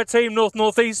on a fire team,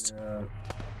 north-northeast.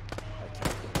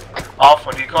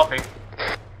 Alpha, do you copy?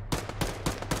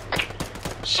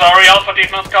 Sorry, Alpha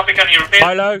did not copy, can you repeat?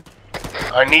 Hello?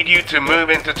 I need you to move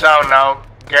into town now.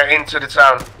 Get into the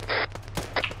town.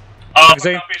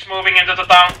 Alpha copy's moving into the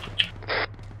town.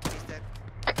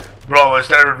 Bro, is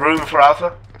there room for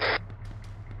Alpha?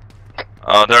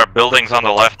 There are buildings on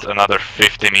the left, another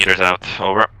 50 meters out,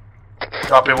 over.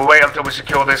 Copy, we'll wait until we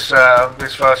secure this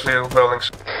this first few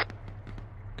buildings.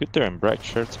 Good they're in bright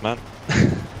shirts, man.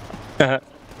 Okay.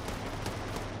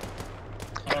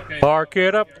 Park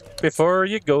it up before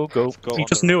you go. You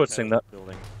just knew I'd sing that.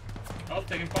 Building. I'll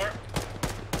take him fire.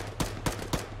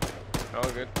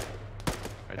 Oh, good.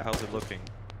 Right, how's it looking?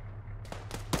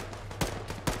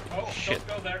 Oh, shit.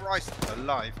 Don't go there. Christ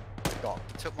alive. God,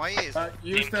 took my ears.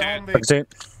 Use the Humvee.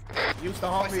 Exit. Use the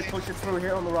Humvee, push it through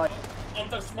here on the right. On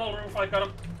the small roof, I got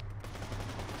him.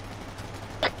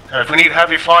 If we need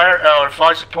heavy fire or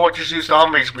fire support, just use the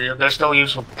Humvees. They're still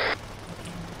useful.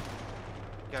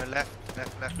 Go left.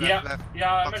 Yeah,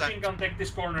 Contact. machine gun take this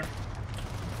corner.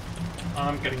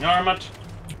 I'm getting armored.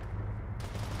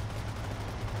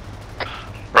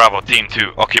 Bravo, team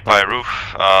 2, occupy roof,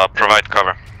 provide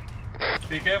cover.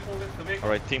 Be careful with the vehicle.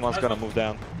 Alright, team 1's gonna move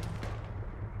down.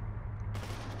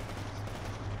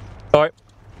 Alright.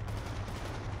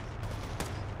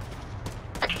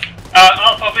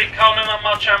 Alpha Vic, how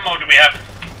much ammo do we have?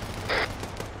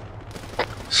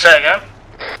 Say again?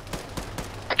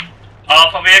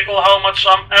 Alpha Vehicle, how much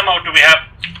ammo do we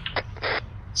have?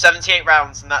 78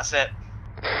 rounds, and that's it.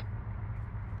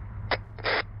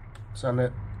 Send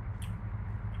it.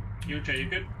 UJ, you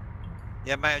good?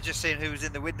 Yeah, mate, I just seen who was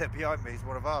in the window behind me. He's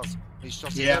one of ours. He's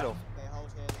shot his head off. Okay, hold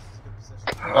here, this is a good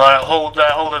position. Alright,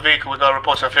 hold the vehicle, we got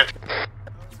reports at 50.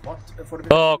 What?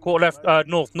 Oh, quarter left,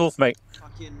 north, mate.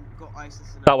 Fucking got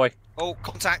ISIS in That way. Oh,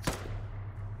 contact!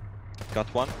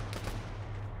 Got one.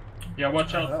 Yeah,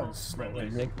 watch out. That's not very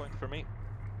good. Take point for me.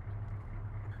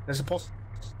 There's a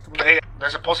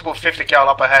There's a possible 50 cal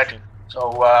up ahead,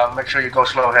 so make sure you go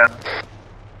slow here.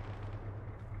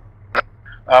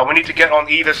 We need to get on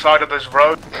either side of this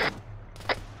road.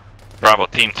 Bravo,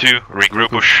 Team 2, regroup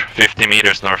push 50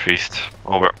 meters northeast.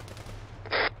 Over.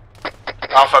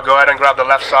 Alpha, go ahead and grab the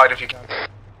left side if you can.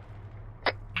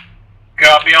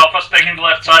 Copy, Alpha's taking the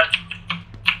left side.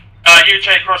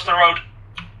 UJ, cross the road.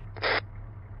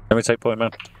 Let me take point,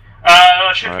 man.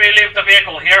 Should we leave the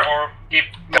vehicle here or keep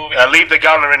moving? Leave the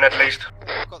gunner in at least.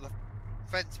 I've got the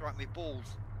fence around me balls.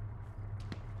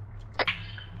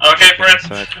 Okay, Brett,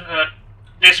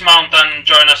 dismount and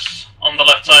join us on the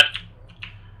left side.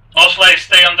 Osley,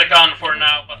 stay on the gun for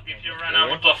now, but if you run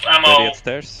out of ammo,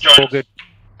 upstairs. join All us. good.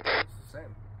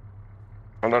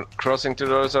 I'm not crossing to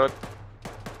the other side.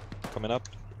 Coming up.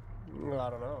 I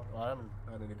don't know. I haven't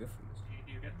had any difference.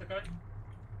 Do you get the guy?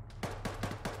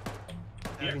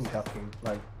 I've been ducking,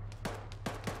 like.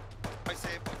 I see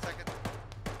him, 1 second.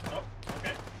 Oh,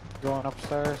 okay. Going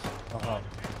upstairs.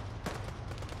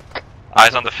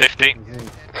 Eyes on the 50.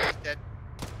 Dead.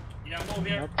 Yeah, move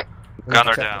here.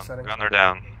 Gunner Check down. the setting. Gunner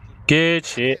down. Good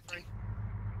shit.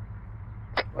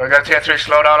 We're gonna tier 3,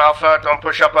 slow down Alpha, don't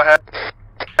push up ahead.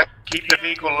 Keep the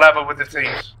vehicle level with the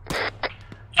teams.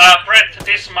 Brett,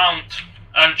 dismount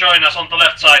and join us on the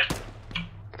left side.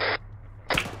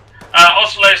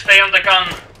 Osley, stay on the gun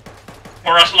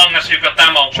for as long as you got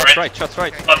ammo for it. Shots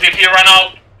right. But if you run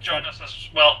out, join us as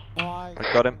well. I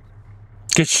got him.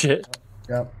 Good shit.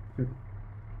 Yeah. Is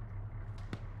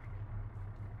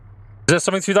there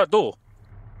something through that door?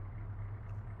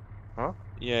 Huh?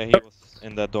 Yeah, he was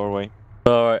in that doorway.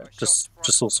 Alright, just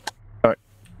awesome. Alright.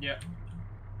 Yeah.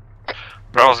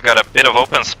 Bravo's got a bit of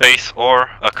open space or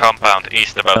a compound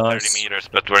east about Nice. 30 meters,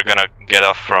 but we're gonna get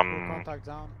off from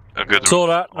a good Saw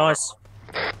route. that, nice.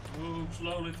 Move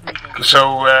slowly through the...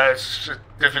 So it's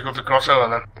difficult to cross over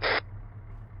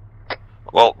then.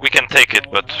 Well, we can take it,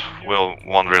 but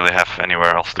won't really have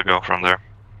anywhere else to go from there.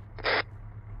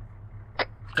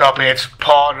 Copy, it's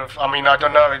part of, I mean, I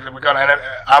don't know, we're gonna an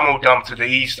ammo dump to the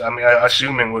east. I mean,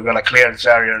 assuming we're gonna clear this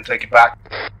area and take it back.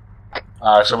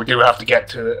 So we do have to get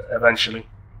to it eventually.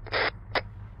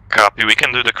 Copy, we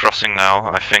can do the crossing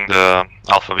now. I think the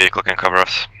Alpha vehicle can cover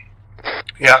us.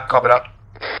 Yeah, copy that.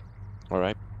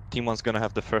 Alright. Team 1's gonna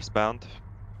have the first bound.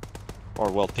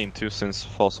 Or well, Team 2 since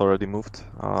False already moved.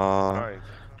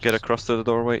 Get across to the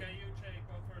doorway.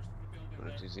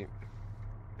 That's easy.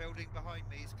 Building behind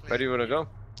me is clear. Where do you wanna go?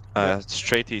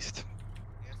 Straight east.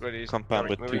 Ready? Compound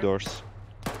with 2 doors.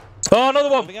 Oh, another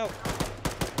one! Moving out.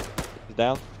 He's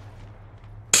down.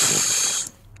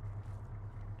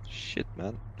 Shit,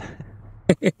 man.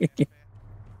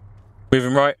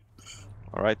 Moving right.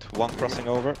 Alright, one crossing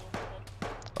over.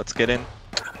 Let's get in.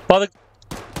 By the...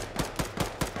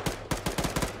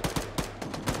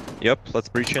 Yep, let's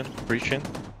breach in. Breach in.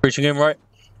 Breaching in right.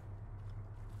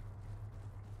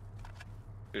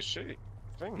 Is she?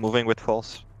 Moving with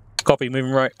False. Copy,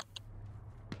 moving right.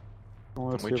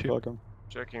 Let's with see if you. I can.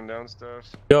 Checking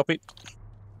downstairs. Copy.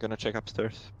 Gonna check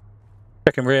upstairs.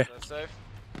 Checking rear. That's safe.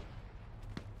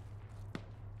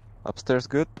 Upstairs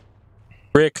good.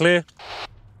 Rear clear.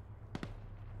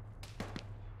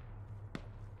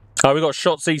 We got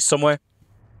shots east somewhere.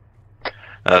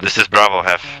 This is Bravo,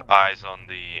 have eyes on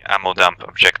the ammo dump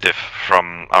objective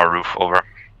from our roof, over.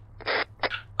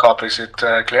 Copy, is it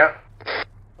clear?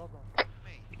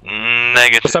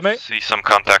 Negative, What's that, mate? see some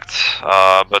contacts,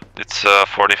 but it's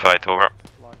fortified, over.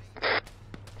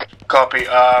 Copy,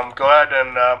 go ahead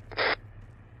and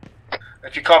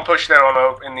if you can't push there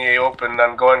in the open,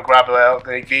 then go and grab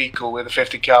the vehicle with the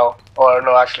 50 cal, or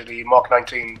no, actually the Mark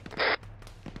 19.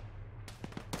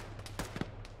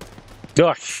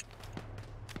 Gosh.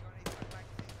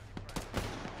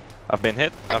 I've been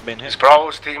hit. Is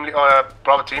Bravo's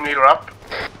Bravo team leader up?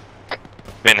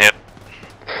 Been hit.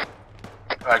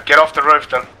 Get off the roof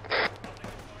then.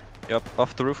 Yep,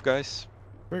 off the roof, guys.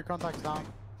 3 contacts down.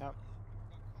 Yep.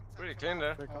 Pretty clean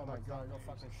there. Oh my god, I got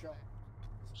fucking shot.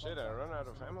 Shit, I run out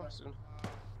of ammo soon.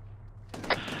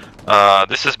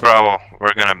 This is Bravo.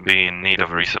 We're gonna be in need of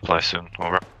resupply soon.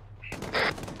 Over.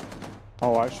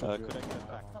 Oh, I should. Could I get a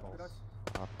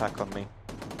pack? Pack on me.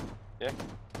 Yeah.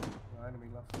 No enemy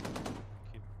left.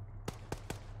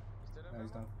 Yeah,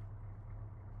 he's down.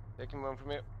 Taking one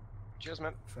from you. Cheers,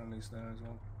 man. Friendly's there as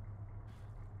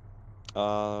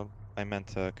well. I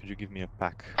meant, could you give me a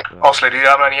pack? Osley, do you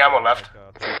have any ammo left?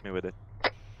 Treat me with it.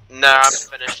 No, I'm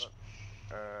finished.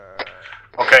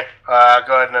 Okay,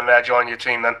 go ahead and join your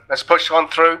team then. Let's push on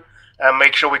through and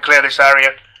make sure we clear this area.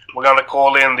 We're going to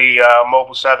call in the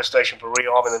mobile service station for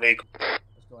rearming the vehicle.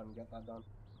 Let's go ahead and get that done.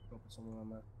 Go put someone on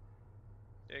there.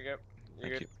 There you go.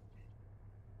 Thank you.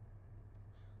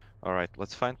 Alright,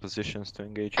 let's find positions to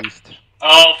engage east.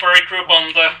 Alpha regroup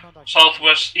on the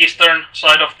southwest eastern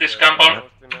side of this compound.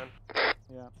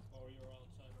 Yeah.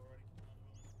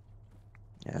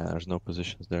 Yeah, there's no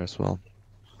positions there as well.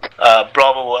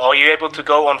 Bravo, are you able to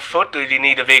go on foot, or do you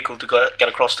need a vehicle to get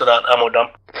across to that ammo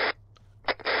dump?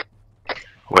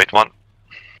 Wait one.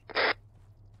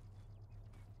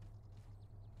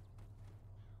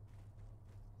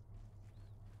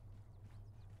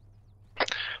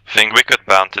 Think we could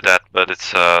bound to that, but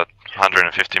it's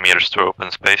 150 meters to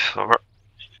open space. Over.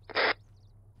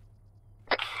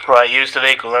 Right, use the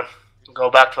vehicle then. Go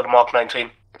back for the Mark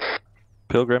 19.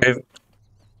 Pilgrim?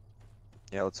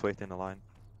 Yeah, let's wait in the line.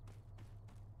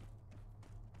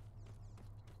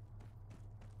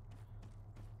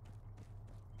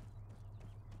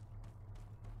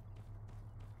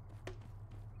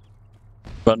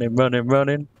 Running, running,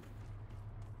 running.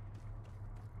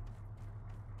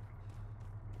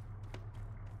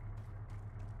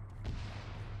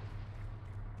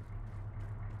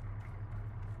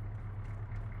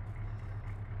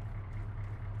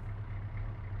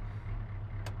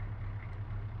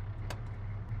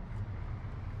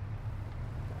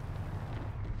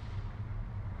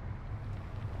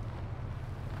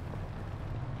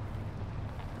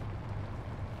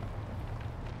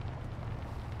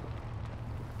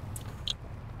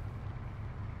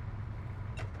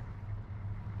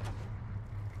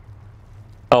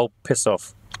 Oh, piss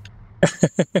off.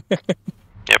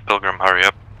 Yeah, Pilgrim, hurry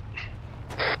up.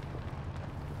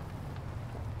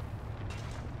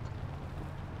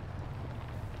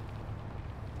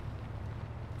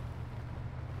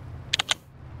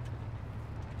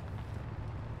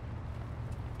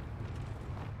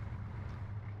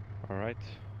 Alright.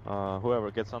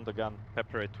 Whoever gets on the gun,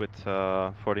 pepper it with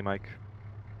 40 mic.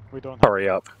 We don't. Hurry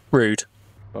up. Rude.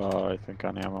 I think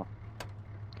on ammo.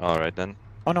 Alright then.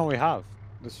 Oh no, we have.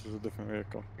 This is a different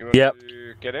vehicle. You want Yep.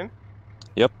 to get in?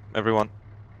 Yep, everyone.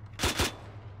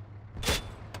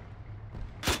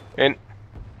 In.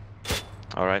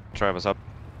 Alright, drive us up.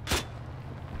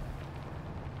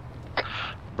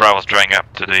 Bravo's drawing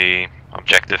up to the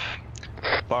objective.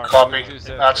 Copy.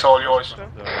 That's all yours.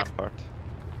 The rampart.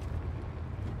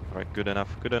 Alright, good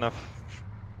enough, good enough.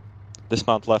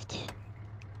 Dismount left.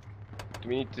 Do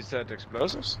we need to set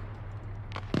explosives?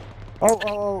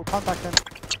 Oh, contact him.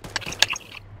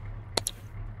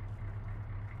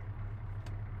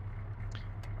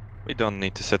 We don't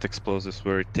need to set explosives,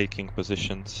 we're taking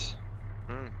positions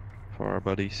for our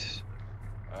buddies.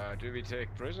 Do we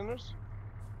take prisoners?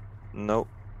 No.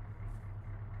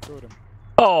 Shoot him.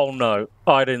 Oh no,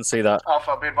 I didn't see that.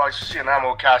 Alpha, be advised to see an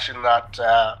ammo cache in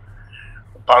that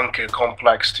bunker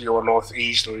complex to your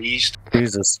northeast or east.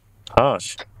 Jesus.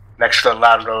 Harsh. Next to the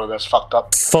Land Rover that's fucked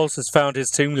up. False has found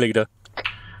his team leader.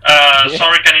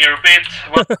 Sorry, can you repeat?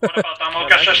 What about ammo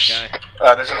caches?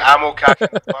 There's an ammo cache in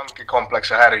the bunker complex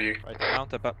ahead of you. Right,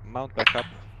 mount back up.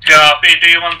 Copy, do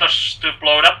you want us to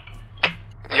blow it up?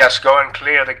 Yes, go and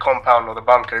clear the compound or the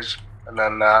bunkers, and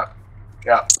then,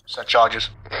 yeah, set charges.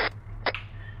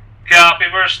 Copy,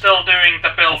 we're still doing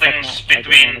the buildings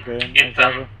between it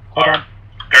and our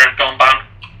current compound.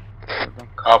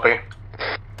 Copy.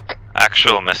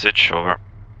 Actual message, over.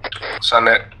 Send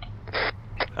it.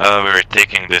 We're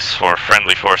taking this for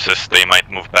friendly forces. They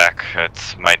might move back.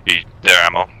 It might be their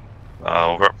ammo.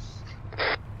 Over.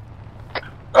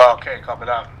 Oh, okay, copy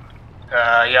that.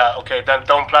 Yeah, okay, then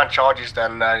don't plant charges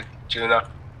then, Juno.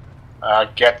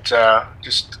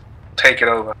 Just take it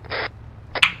over.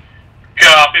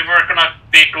 Copy, we're gonna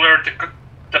be cleared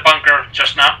the bunker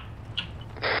just now.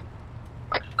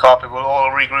 Copy, we'll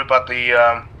all regroup at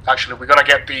the, actually, we're gonna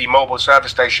get the mobile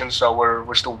service station, so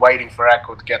we're still waiting for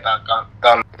Echo to get that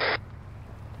done.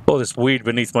 All this weed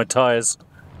beneath my tyres.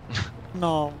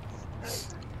 No.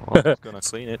 Well, I'm gonna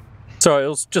clean it. Sorry, it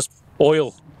was just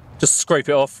oil. Just scrape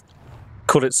it off.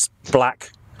 Call it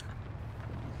black.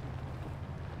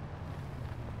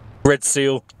 Red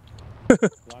seal. Black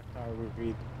tire with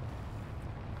weed.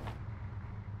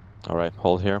 Alright,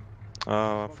 hold here.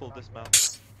 Full dismount.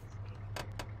 So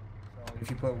if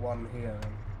you put one here,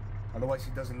 then otherwise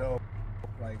he doesn't know.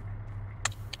 Like,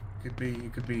 it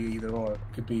could be either or. It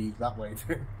could be that way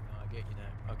too. I get you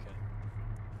now. Okay.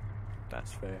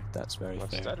 That's fair. That's very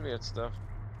What's fair. that weird stuff?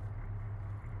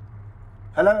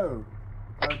 Hello.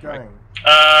 How's it going?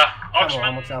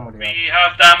 Oxman, much ammo do you we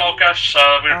have the ammo cache,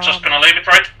 so we're just gonna leave it,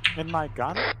 right? In my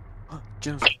gun?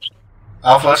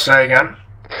 Alpha, say again.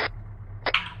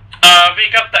 We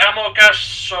got the ammo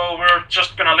cache, so we're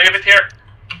just gonna leave it here.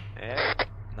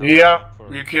 Yeah,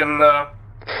 you can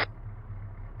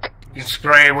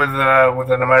spray with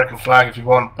an American flag if you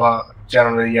want, but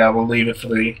generally, yeah, we'll leave it for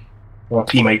the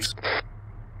teammates.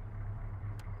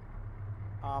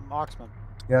 Oxman.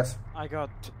 Yes. I got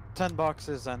 10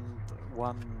 boxes and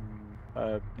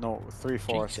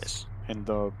 3/4 in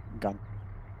the gun.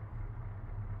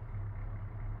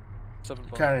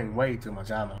 Carrying way too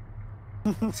much ammo.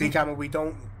 See, Cameron, we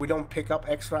don't pick up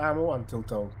extra ammo until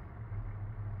told.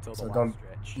 So don't.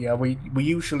 Yeah, we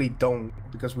usually don't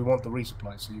because we want the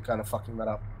resupply. So you're kind of fucking that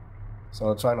up.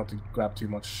 So try not to grab too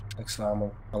much extra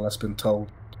ammo unless been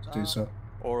told to do so.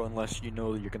 Or unless you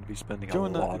know you're going to be spending a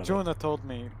lot of it. Jonah told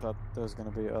me that there's going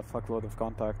to be a fuckload of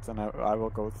contacts, and I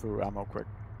will go through ammo quick.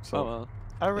 So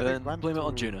I already then went blame it to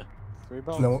on Juna. 3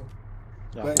 belts. No.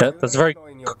 Yeah. That's very.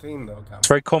 In your team, though, It's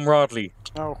very comradely.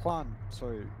 No, Juan.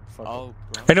 Sorry. Fuck. Oh.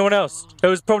 Anyone else? It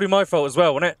was probably my fault as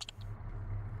well, wasn't it?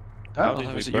 How Oh, did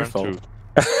how we is it your burn fault?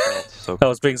 through? I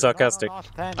was being sarcastic.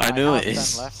 I know it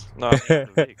is. No,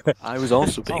 I was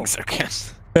also being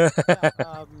sarcastic.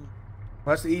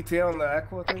 What's the ETA on the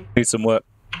Aqua thing? Need some work.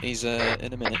 He's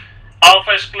in a minute. Alpha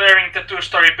is clearing the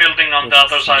 2-story building on the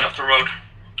other side of the road.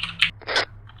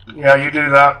 Yeah, you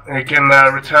do that. You can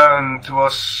return to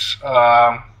us.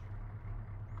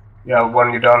 Yeah, when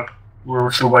you're done.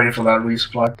 We're still waiting for that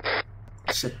resupply.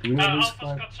 Sick Alpha's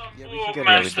resupply. got some Yeah, we can get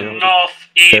movements to it.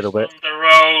 northeast Little bit. on the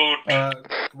road.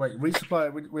 Wait,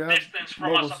 resupply. We have Distance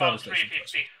from mobile us about service station.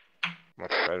 350. Much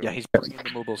better. Yeah, he's bringing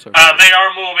the mobile service. They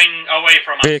are moving away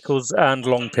from us. Vehicles and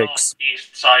long pigs.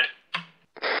 East side.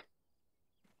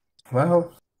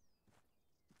 Well,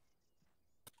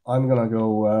 I'm gonna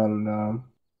go and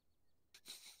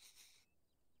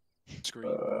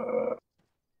Scream.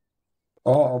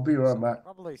 I'll be right back.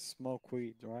 Probably smoke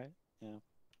weed, right? Yeah.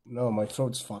 No, my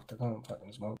throat's fucked. I can't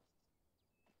fucking smoke.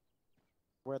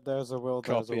 Where there's a will,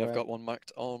 there's a Copy, I've way. got one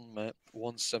marked on map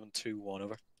 1721,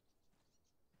 over.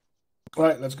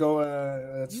 Right, let's go.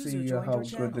 Let's User see joined how your good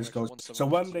channel. this goes. So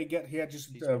when they get here,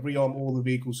 just rearm all the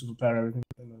vehicles to repair everything.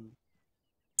 And then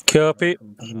Copy.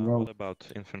 What about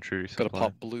infantry resupply? Gotta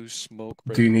pop blue smoke.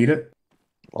 Do you need it?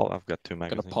 Well, I've got 2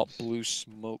 Gotta magazines. pop blue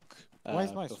smoke. Why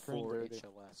is my screen before dirty?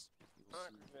 HLS.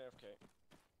 Okay.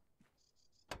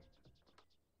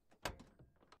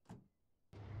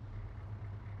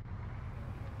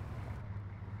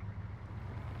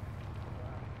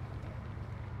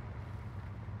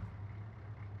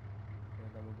 And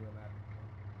then we'll be on that.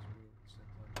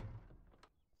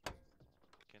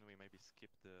 Can we maybe skip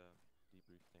the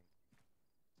debrief thing?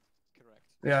 Correct.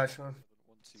 Yeah, sure.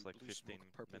 It's like 15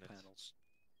 minutes. Panels.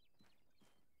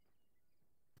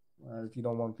 If you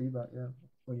don't want feedback, yeah,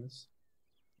 please.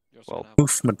 Well,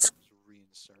 movement.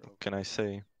 What can I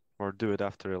say? Or do it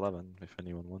after 11 if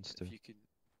anyone wants to. If you can,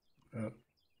 Yeah.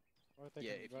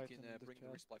 yeah, if you can bring the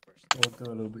resupply first. We'll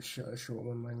do a little bit short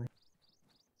one, maybe.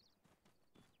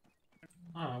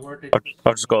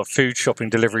 I've just got a food shopping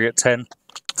delivery at 10.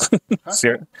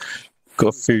 Zero. Got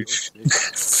a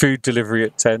food delivery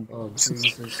at 10. Oh,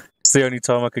 Jesus. It's the only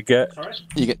time I could get.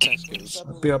 You get Tesco's.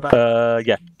 Be right back.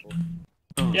 Yeah.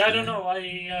 Yeah, I don't know.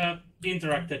 I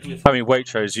interacted with. I mean,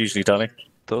 Waitrose usually, darling.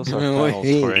 Those are No panels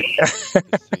way. for it.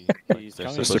 He's They're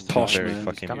coming. supposed to be Posh very man.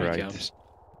 fucking Coming bright. comes.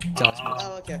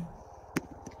 Oh, okay.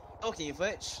 Okay, you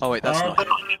Fletch. Oh wait, that's Are not there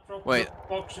him. any drop Wait,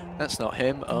 box in- that's not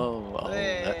him. Oh,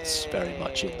 that's very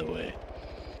much in the way.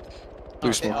 Blue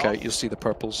Okay, smoke off. out. You'll see the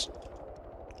purples.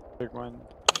 Big one.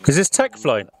 Is this tech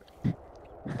flying?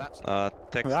 That's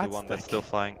Text the That's one that's thick. still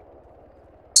flying.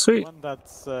 Sweet. One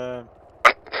that's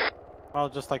well,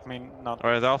 just like me, not.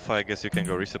 Alright, Alpha, I guess you can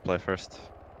go resupply first.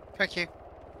 Thank you.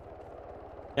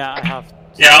 Yeah, I have.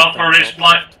 Yeah, Alpha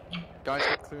resupply. Guys,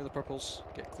 get clear of the purples.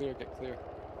 Get clear. Get clear.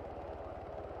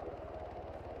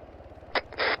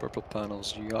 Purple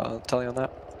panels. You got a tally on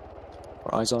that?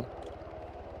 Or eyes on?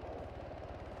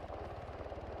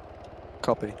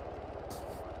 Copy.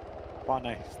 One,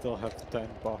 I still have 10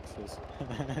 boxes.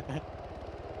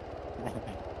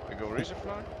 We go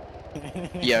resupply?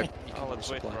 Yeah, you Oh, can let's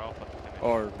wait for resupply. Alpha to finish.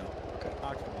 Or no. Okay.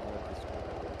 Actually, I read this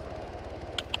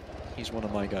He's one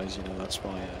of my guys, you know. That's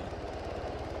why.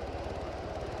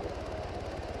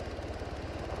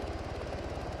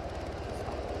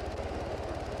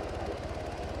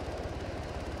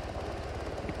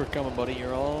 We're coming, buddy.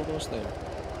 You're almost there.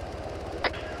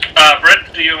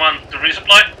 Brett, do you want the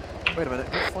resupply? Wait a minute.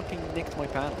 Who fucking nicked my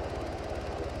panel?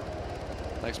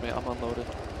 Thanks, mate. I'm unloaded.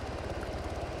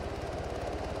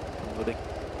 Unloading.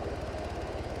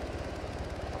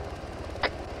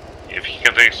 If you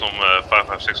can take some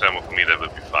 5.56 ammo for me, that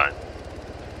would be fine.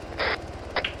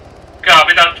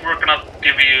 Copy that. We're gonna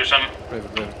give you some.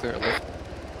 Raven, clear left.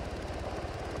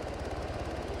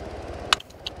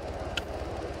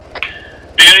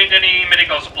 Do you need any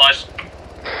medical supplies?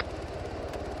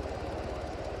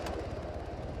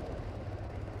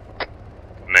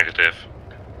 Negative.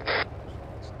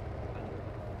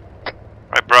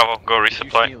 Right, Bravo, go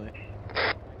resupply.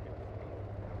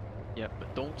 Yeah,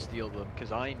 but don't steal them,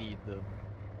 because I need them.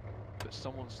 But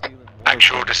someone's stealing more.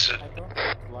 Actual, this is...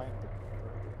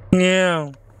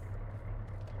 Yeah.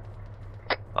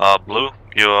 Blue,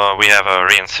 we have a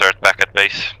reinsert back at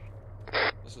base.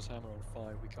 This is Hammer on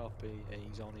 5. We copy.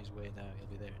 He's on his way now. He'll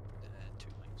be there in 2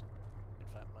 lanes. In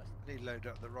fact, less. He loaded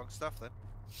up the wrong stuff then.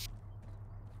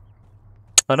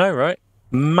 I know, right?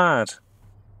 Mad.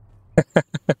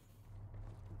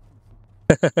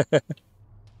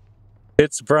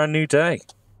 It's a brand new day.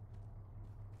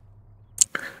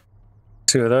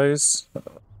 2 of those.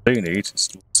 I do need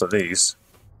lots of these.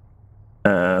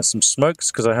 Some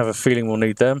smokes, because I have a feeling we'll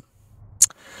need them.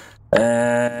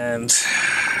 And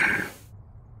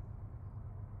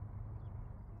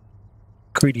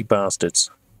greedy bastards.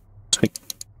 Take.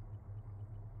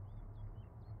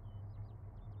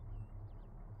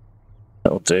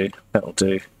 That'll do. That'll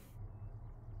do.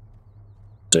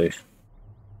 Do.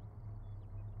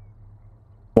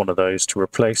 One of those to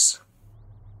replace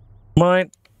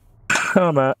mine.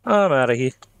 I'm out of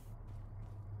here.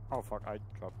 Oh fuck! I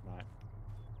dropped mine.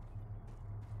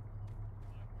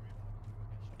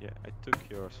 Yeah, I took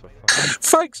yours for fucking.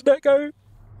 Thanks, Neko.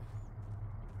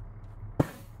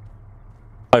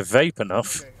 I vape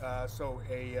enough. Okay, so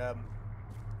a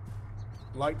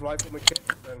light rifleman kit,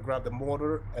 and grab the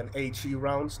mortar and HE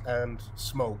rounds and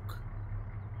smoke.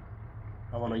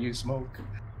 I want to use smoke.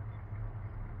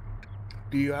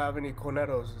 Do you have any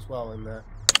cornettos as well in there?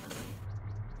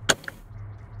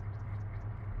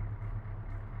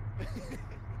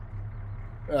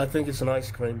 I think it's an ice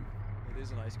cream. It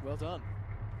is an ice cream. Well done.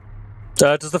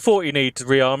 Does the 40 need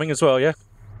rearming as well, yeah?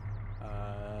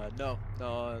 No.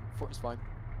 40's fine.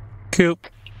 Cool.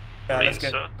 Yeah, let's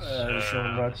get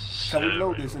Sean right. Can we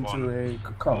load this into a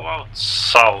car? Go out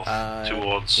south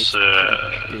towards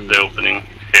the opening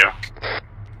here.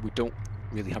 We don't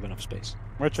really have enough space.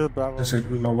 Which is Bravo? Does it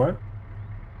nowhere?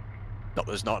 No,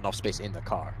 there's not enough space in the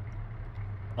car.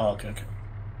 Oh, okay.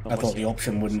 I thought the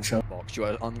option wouldn't show. Box. Do you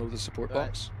want to unload the support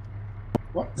box?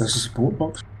 What? There's a support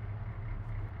box?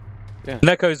 Yeah.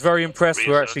 Neko's very impressed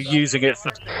we're actually using it.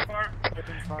 For...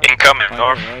 Incoming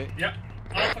north. Right? Yep.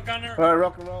 Alpha gunner. Alright,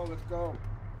 rock and roll, let's go.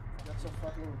 Get some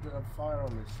fucking fire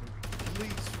on this shit.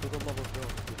 Please, for the love of God,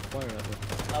 get fire at them.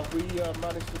 Have we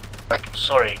managed to...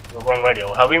 Sorry, the wrong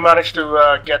radio. Have we managed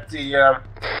to get the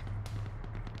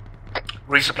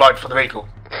resupplied for the vehicle?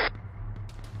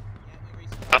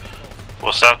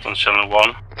 Was that on channel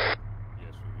 1?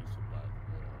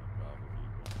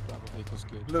 Bravo vehicle's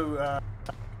good. Blue,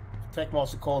 Tech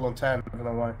Master call on 10, I don't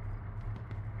know why.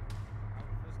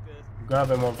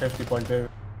 Grab him on 50.2.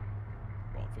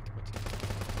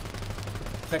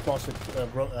 Tech Master,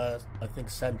 I think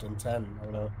sent on 10, I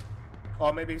don't know.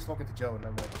 Oh, maybe he's talking to Joe,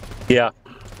 never mind. Yeah.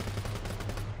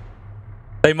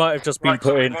 They might have just been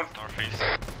put in.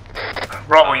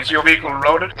 Bravo, is your vehicle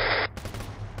loaded?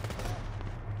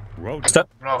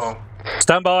 Bravo.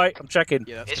 Stand by, I'm checking.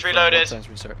 Yeah, it's reloaded.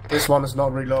 This one is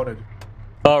not reloaded.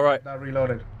 Alright. Not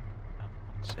reloaded.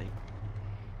 See.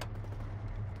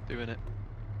 Doing it.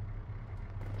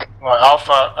 Right,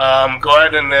 Alpha, go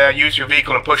ahead and use your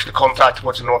vehicle and push the contact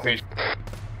towards the northeast.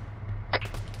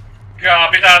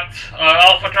 Copy that.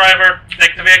 Alpha driver,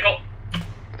 take the vehicle.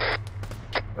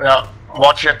 Yeah,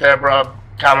 watch it there, bro.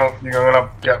 Camel, you're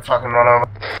gonna get fucking run over.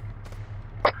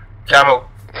 Camel.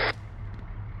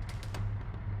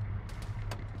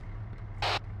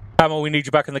 Camel, we need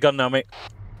you back in the gun now, mate.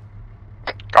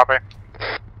 Copy.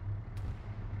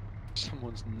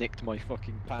 Someone's nicked my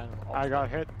fucking panel. I got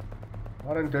hit.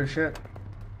 I didn't do shit.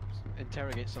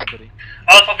 Interrogate somebody.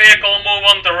 Alpha vehicle, move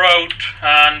on the road,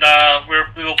 and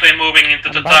we'll be moving into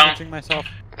the town. Myself.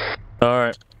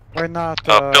 Alright. We're not.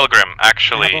 Pilgrim,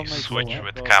 actually switch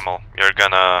with Camel. You're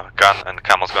gonna gun and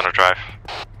Camel's gonna drive.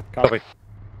 Copy.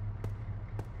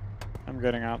 I'm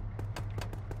getting out.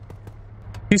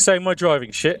 You say my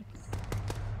driving shit?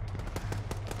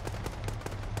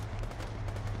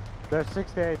 There's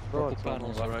 68 bullets.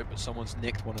 Panels are out, but someone's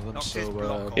nicked one of them.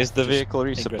 So is the vehicle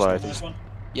resupplied?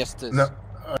 Yes, it is. No.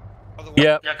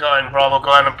 Yeah. Get going, Bravo.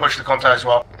 Go ahead and push the contact as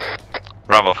well.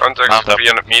 Bravo. Contact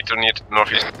 300 meter near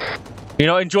northeast. You're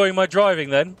not enjoying my driving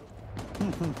then?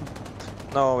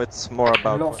 No, it's more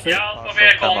about Yeah, Alpha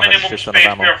vehicle, minimum speed,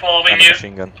 we are following you.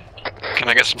 machine gun. Can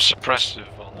I get some suppressive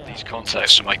on these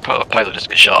contacts so my pilot doesn't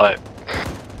get shot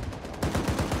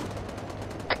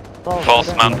out?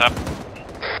 False mount up.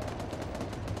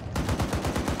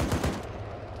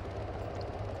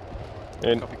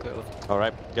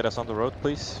 Alright, get us on the road,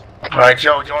 please. Alright,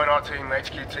 Joe, join our team,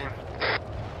 HQ team.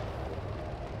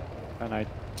 And I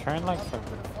turn like so.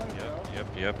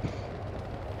 Yep.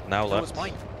 Now That left. was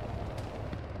mine.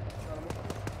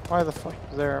 Why the fuck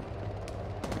is there?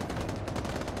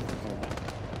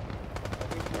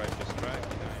 Right, just drag.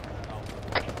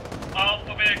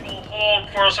 Alpha vehicle, hold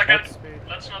for a second.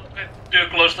 Let's not get too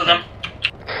close to them.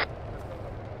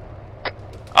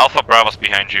 Alpha Bravo's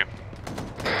behind you.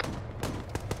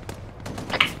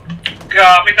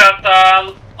 Copy that,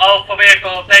 Alpha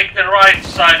vehicle, take the right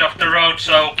side of the road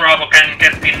so Bravo can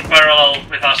get in parallel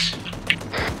with us.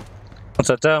 What's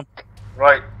that down?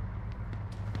 Right.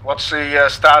 What's the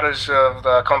status of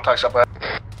the contacts up there?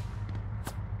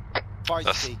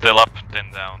 That's still up, then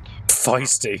down.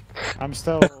 Feisty. I'm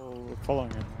still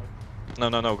following him.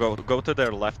 No, go to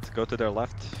their left. Go to their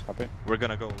left. Copy. We're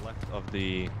gonna go left of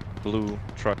the blue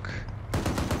truck.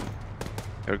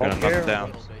 You're gonna here? knock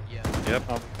down. Yep.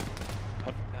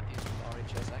 That is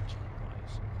RHS action,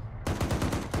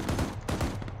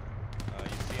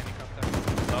 You see any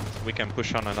contact? Not. We can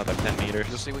push on another 10 meters.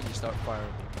 You'll see when you start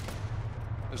firing.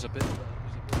 There's a bit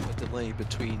of a delay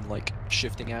between like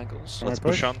shifting angles. Let's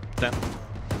push on 10.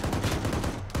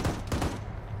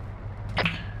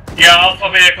 Yeah, Alpha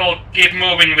vehicle, keep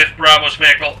moving with Bravo's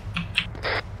vehicle.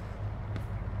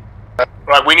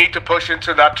 Right, we need to push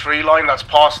into that tree line that's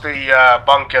past the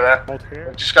bunker there.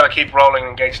 We just gotta keep rolling and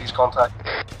engage these contacts.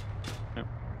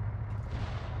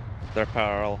 They're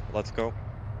parallel. Let's go.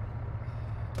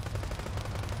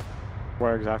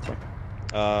 Where exactly?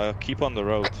 Keep on the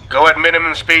road. Go at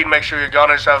minimum speed, make sure your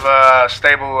gunners have a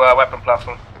stable weapon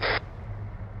platform.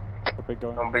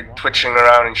 Don't be twitching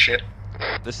around and shit.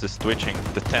 This is twitching.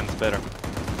 The 10's better. I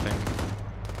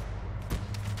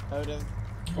think.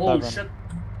 Oh shit.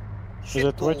 Is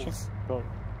it twitching? Go.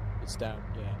 It's down,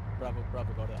 yeah. Bravo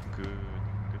got it. Good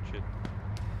shit.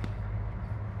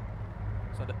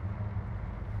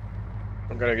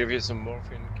 I'm gonna give you some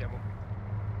morphine, Camel.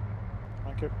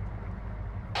 Thank you.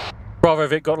 Bravo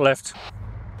Vic got left.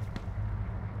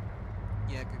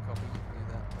 Yeah, good copy. You can do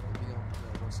that. It'll be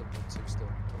on 17.6 still.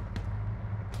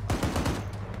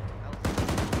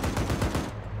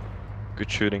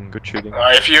 Good shooting.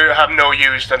 If you have no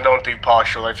use, then don't do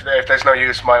partial. If there's no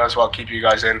use, might as well keep you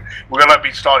guys in. We're gonna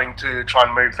be starting to try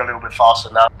and move a little bit faster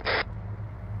now.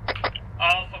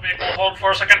 Alpha vehicle, hold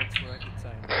for a second.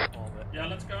 Yeah,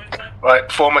 let's go inside.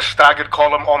 Right, form a staggered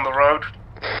column on the road.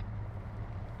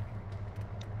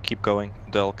 Keep going.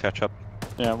 They'll catch up.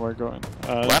 Yeah, we're going.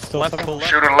 Left, full left.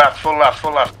 Shooting left, full left.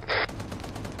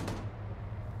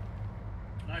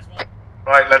 Nice one.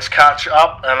 Right, let's catch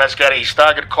up and let's get a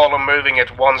staggered column moving at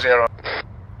 1-0.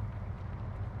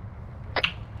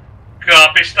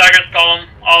 Copy, staggered column.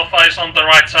 Alpha is on the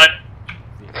right side.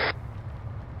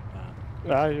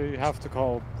 You have to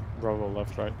call Bravo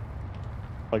left, right?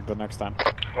 Like the next time.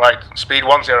 Right, speed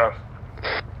 1-0.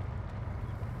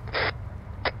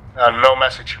 No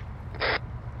message.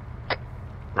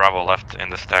 Bravo left in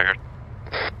the staggered.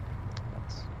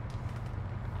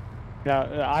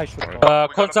 Yeah, I should call.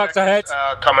 Contact ahead.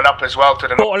 Coming up as well to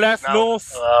the Quarter left, now.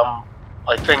 north.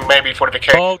 I think maybe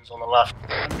fortifications on the left.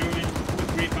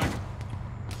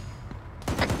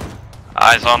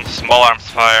 Eyes on, small arms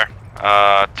fire.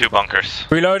 2 bunkers.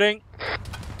 Reloading.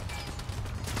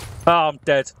 Oh, I'm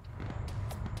dead.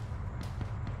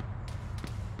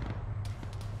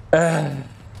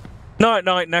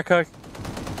 Night, Neko.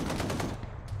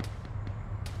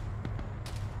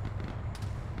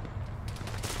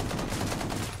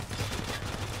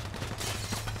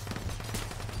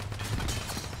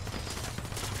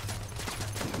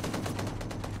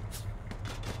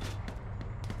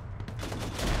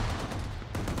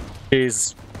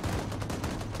 Jeez.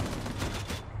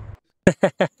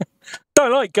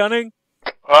 Don't like gunning.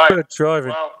 Right. Good driving.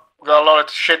 Well, we got a lot of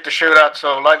shit to shoot at,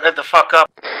 so light it the fuck up.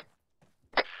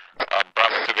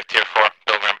 Bravo took a tier 4,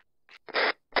 Pilgrim.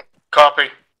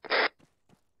 Copy.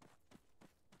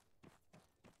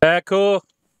 Echo.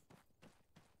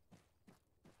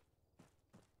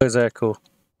 Where's Echo?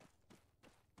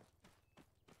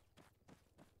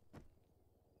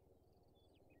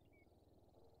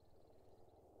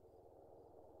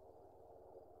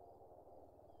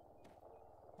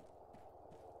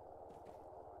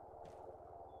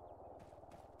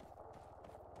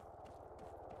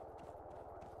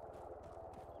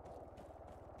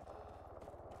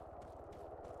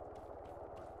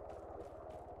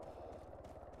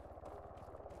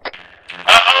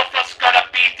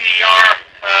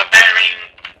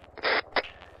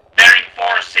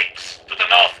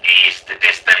 northeast,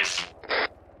 distance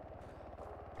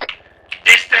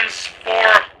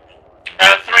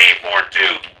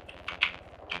 342.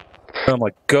 Oh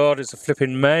my god, it's a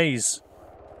flipping maze.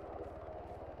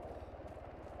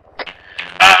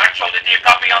 Actually, do you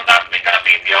copy on that? We got a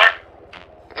PTR.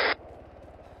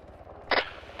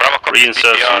 Bravo,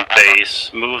 Reinserts on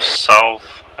base. Move south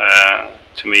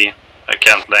to me. I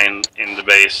can't land in the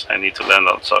base. I need to land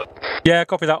outside. Yeah,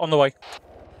 copy that. On the way.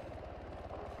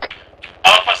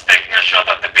 Alpha's taking a shot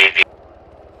at the PT.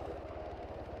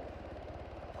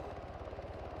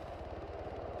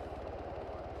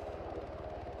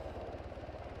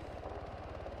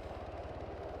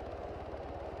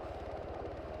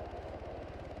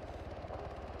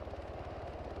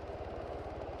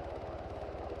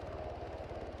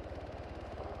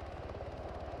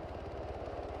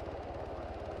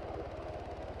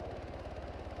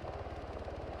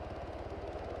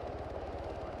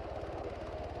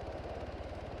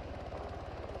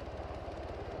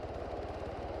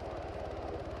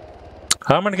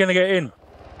 How am I going to get in?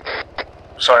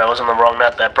 Sorry, I was on the wrong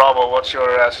net there. Bravo, what's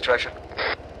your situation?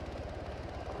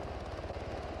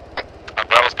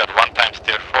 Bravo's got 1 times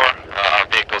tier 4. Our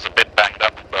vehicle's a bit banged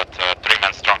up, but 3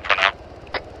 men strong for now.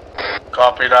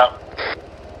 Copy that.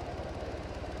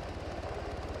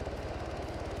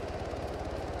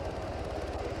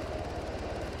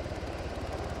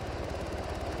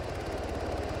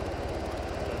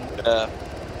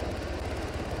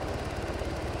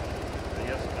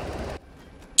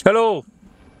 Hello.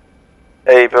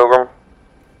 Hey, Pilgrim.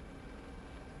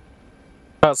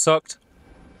 That sucked.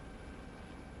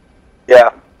 Yeah,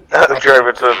 drove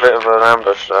into a bit of an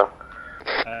ambush, so.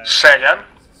 Say again?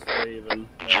 Raven.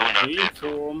 We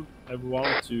inform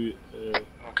everyone to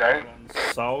okay. run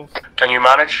south. Can you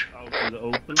manage? Out in the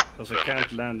open, because I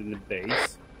can't land in the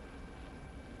base.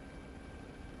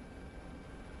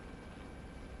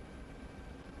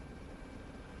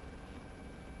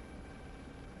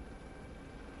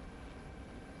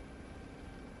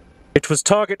 It was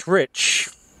target rich.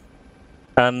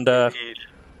 And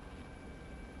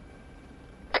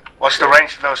what's the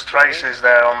range of those traces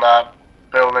there on that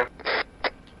building?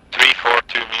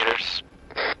 342 meters.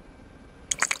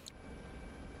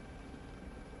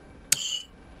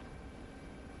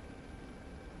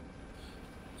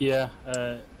 Yeah,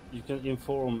 you can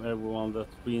inform everyone that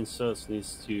reinserts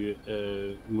needs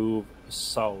to move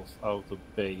south out of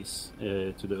base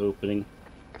to the opening.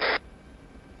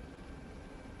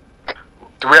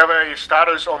 Do we have a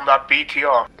status on that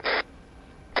BTR?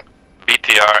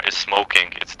 BTR is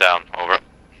smoking. It's down. Over.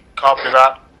 Copy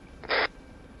that.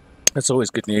 That's always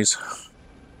good news.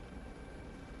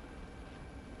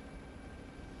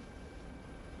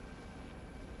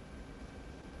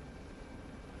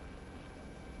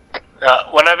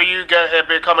 Whenever you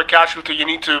become a casualty, you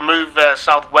need to move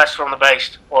southwest from the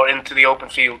base or into the open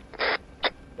field.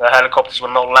 The helicopters will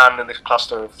not land in this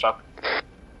cluster of traffic.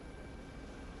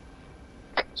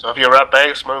 So if you're at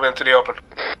base, move into the open.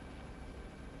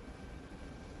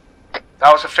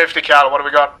 That was a 50 cal. What do we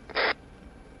got?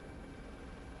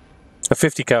 A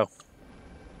 50 cal.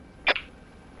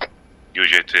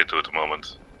 UJ tier 2 at the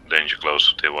moment. Danger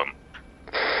close, tier 1.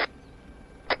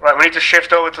 Right, we need to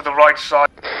shift over to the right side.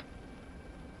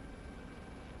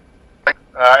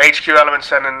 HQ element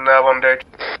sending 1 day.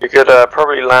 You could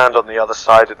probably land on the other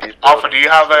side of these buildings. Alpha, do you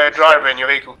have a driver in your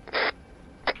vehicle?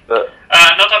 Not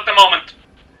at the moment.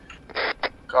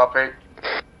 Copy.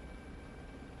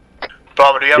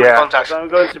 Bravo, do you have any contacts? I'm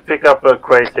going to pick up a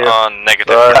crate here.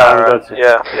 Negative.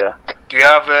 Yeah. Do you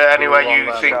have anywhere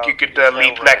you think you could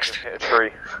leap next? Hit a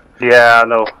tree. Yeah,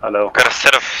 I know. Got a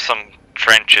set of some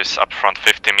trenches up front,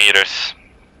 50 meters.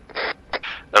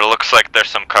 There looks like there's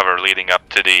some cover leading up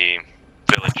to the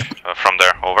village from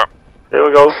there. Over. Here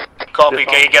we go. Copy,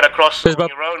 can you get across on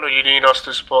your own or you need us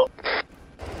to support?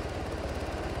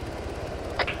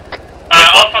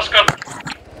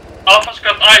 Alpha's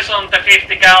got eyes on the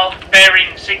 50 cal,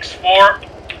 bearing 6-4,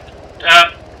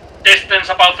 distance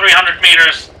about 300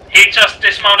 meters. He just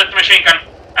dismounted the machine gun,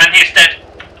 and he's dead.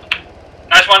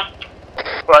 Nice one.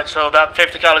 Right, so that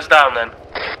 50 cal is down then?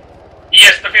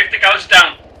 Yes, the 50 cal is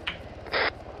down.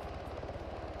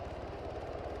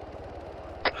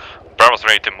 Bravo's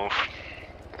ready to move.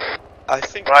 I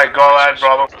think. Right, go ahead,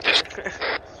 Bravo.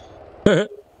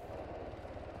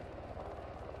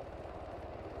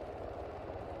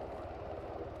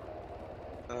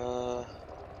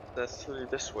 They're through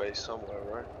this way somewhere,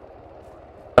 right?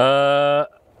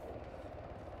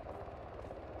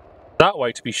 That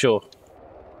way to be sure.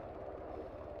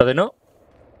 Are they not?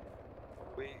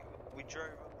 We drove.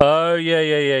 Oh yeah.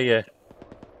 Yeah,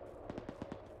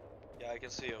 I can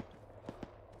see them.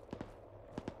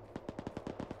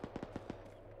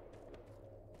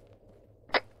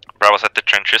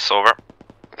 trenches, over.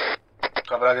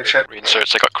 Copy that, good shit.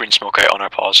 Reinserts, I got green smoke out on our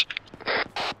pause.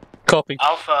 Copy.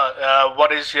 Alpha,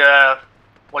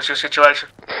 what's your situation?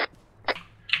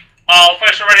 Alpha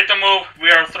is ready to move.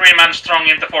 We are 3 men strong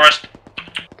in the forest.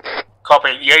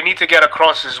 Copy. Yeah, you need to get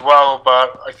across as well,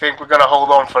 but I think we're gonna hold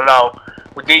on for now.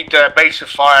 We need base of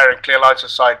fire and clear lines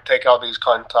of sight. Take out these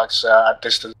contacts at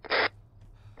distance.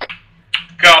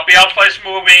 Copy. Alpha is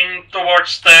moving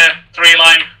towards the tree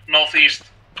line northeast.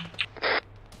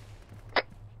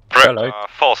 Hello.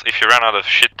 False, if you run out of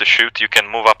shit to shoot, you can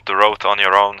move up the road on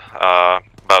your own,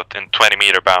 about in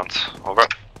 20-meter bounds. Over.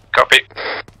 Copy.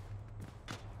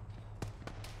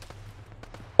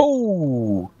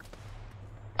 Oh.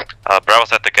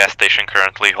 Bravo's at the gas station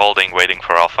currently, holding, waiting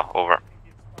for Alpha. Over.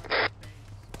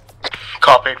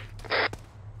 Copy.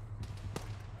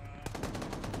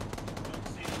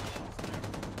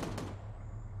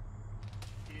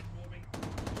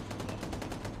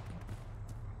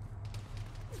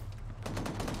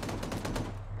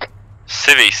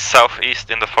 Civi, southeast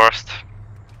in the forest.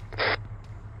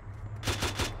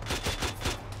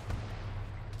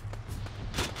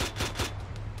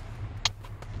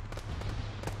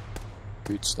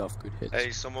 Good stuff, good hits.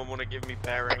 Hey, someone want to give me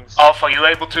bearings? Alpha, you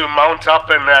able to mount up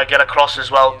and get across as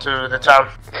well to the town?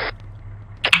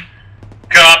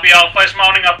 Copy. Alpha is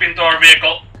mounting up into our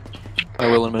vehicle. I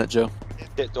will in a minute, Joe.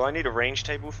 Yeah, do I need a range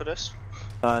table for this?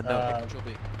 No, Control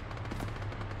B.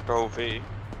 Control V.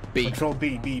 B. Control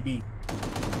B, B, B.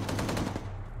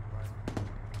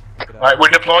 Right, we're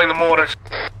deploying the mortars.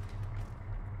 There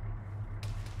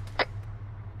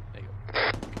you go.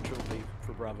 Control B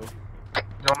for Bravo.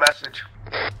 No message.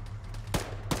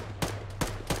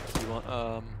 Do you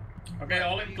want, Okay,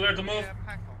 all in, clear to move.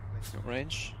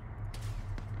 range?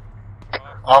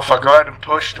 Alpha, go ahead and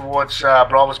push towards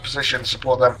Bravo's position,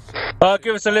 support them.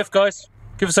 Give us a lift, guys.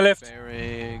 Give us a lift.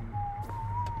 Bearing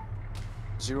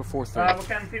 043. We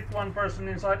can fit 1 person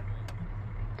inside.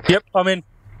 Yep, I'm in.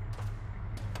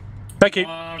 Thank you.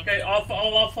 Okay, Alpha,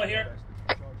 all Alpha here.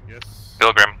 Yes.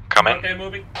 Pilgrim, come in. Okay,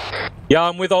 moving. Yeah,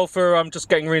 I'm with Alpha. I'm just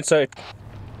getting reinserted.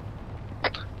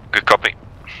 Good copy.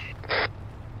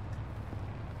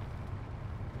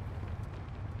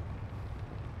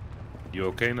 You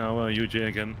okay now, UJ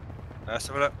again? Let's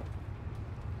have a look.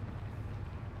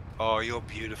 Oh, you're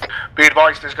beautiful. Be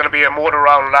advised, there's going to be a mortar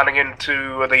round landing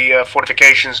into the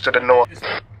fortifications to the north.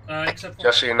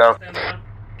 Just so you know.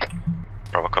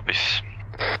 Bravo copies.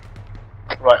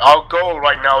 Right, our goal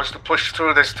right now is to push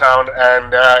through this town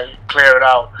and clear it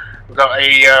out. We've got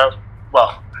a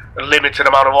limited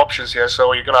amount of options here,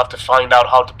 so you're going to have to find out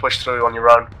how to push through on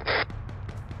your own.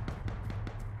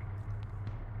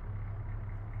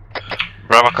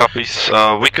 Bravo copies.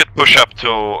 We could push up to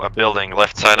a building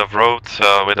left side of road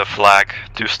with a flag,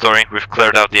 2-story. We've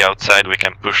cleared out the outside. We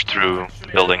can push through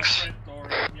buildings.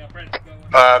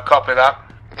 Copy that.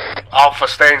 Alpha,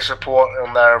 stay in support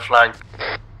on their flank.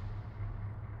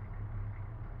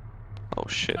 Oh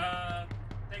shit.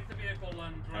 Take the vehicle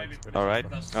and drive it. Alright.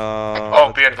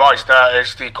 Be advised, that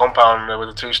is the compound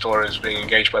with the 2-stories being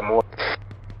engaged by more.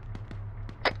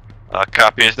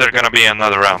 Copy. Is there gonna be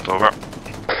another round? Over.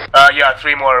 Yeah,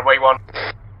 3 more, wait 1.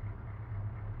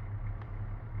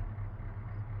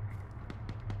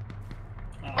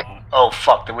 Oh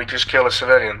fuck, did we just kill a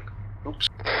civilian? Oops.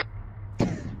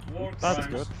 That's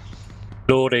good.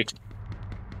 Loaded.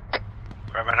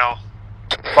 Criminal.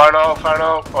 Fire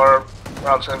now, or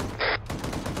Ransom.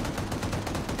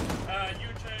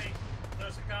 UJ,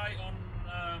 there's a guy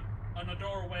on a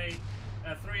doorway,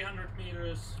 300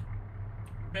 meters,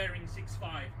 bearing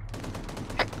 6-5.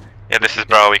 Yeah, this is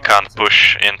Bravo. We can't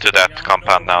push into that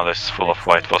compound now. This is full of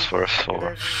white phosphorus.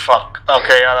 Over. Fuck.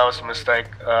 Okay, yeah, that was a mistake.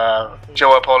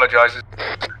 Joe apologizes.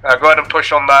 Go ahead and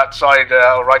push on that side,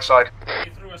 right side.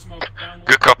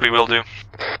 Good copy, will do.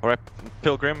 Alright,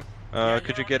 Pilgrim,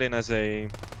 could you get in as a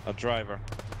driver?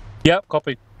 Yep,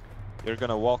 copy. You're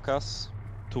gonna walk us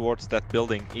towards that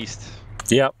building east.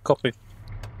 Yep, copy.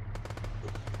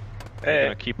 You're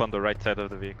gonna keep on the right side of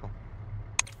the vehicle.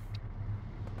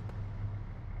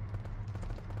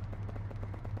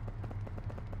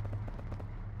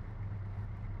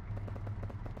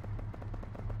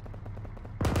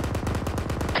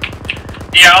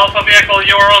 Yeah, Alpha vehicle,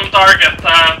 you're on target.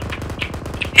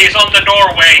 He's on the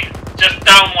doorway. Just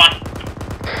down 1.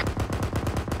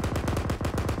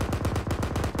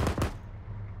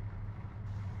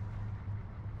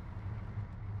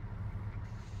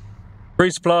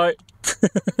 Resupply.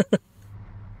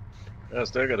 I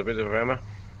still got a bit of ammo.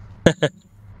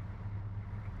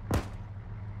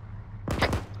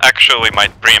 Actually, we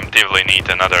might preemptively need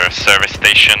another service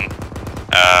station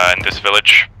in this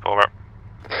village. Over.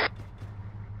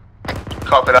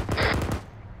 Copy that.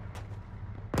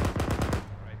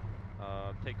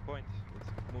 Alright, take point. Let's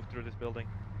move through this building.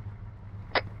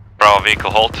 Bravo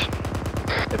vehicle, halt.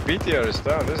 The PTR is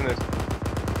down, isn't it?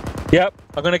 Yep,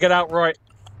 I'm gonna get out right.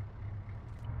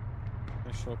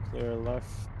 Initial clear left.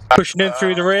 Pushing in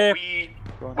through the rear.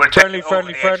 We're taking over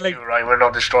the HQ, right? We're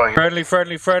not destroying it. Friendly. Yeah,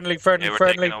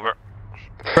 we're taking over.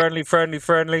 Friendly.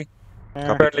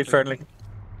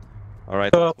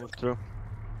 Alright, let's move through.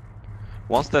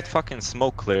 Once that fucking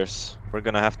smoke clears, we're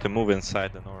gonna have to move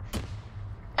inside the north.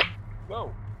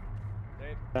 Whoa!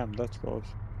 Damn, that's close.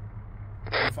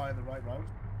 You find the right route.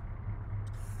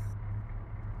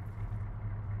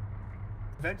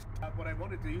 Eventually, what I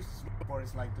wanted to use the smoke for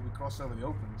is like, do we cross over the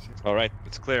open and shit? Alright,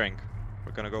 it's clearing.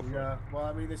 We're gonna go for it. Yeah, well,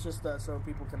 I mean, it's just that so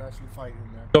people can actually fight in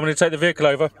there. Do you want me to take the vehicle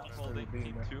over?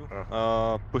 Team 2,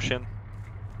 push in.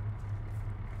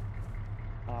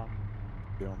 The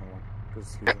only one.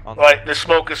 Right, the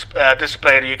smoke is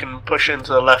dissipated. You can push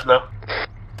into the left now.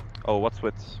 Oh, what's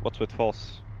with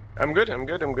false? I'm good. I'm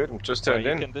just turned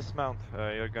you in. can dismount.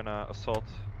 You're gonna assault.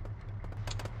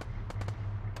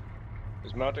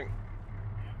 Dismounting.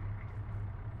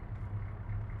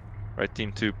 Right,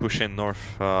 team 2, push in north.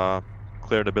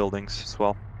 Clear the buildings as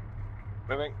well.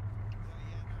 Moving.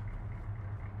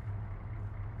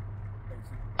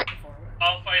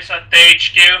 Alpha is at the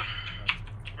HQ.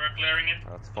 We're clearing it.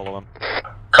 Let's follow him.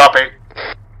 Copy.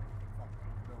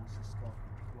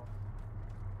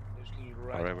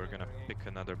 Alright, we're gonna pick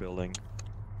another building.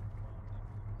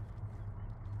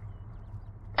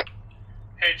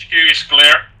 HQ is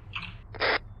clear.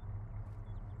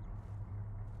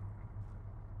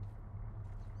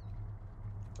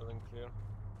 Building clear.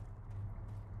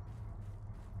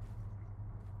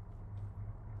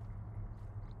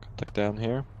 Contact down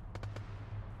here.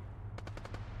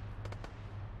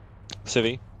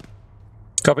 Civi.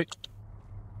 Copy.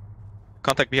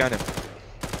 Contact behind him.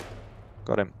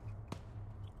 Got him.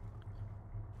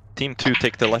 Team 2,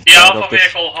 take the left Yeah, side Alpha of this.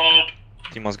 vehicle, hold.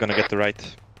 Team 1's gonna get the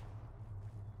right.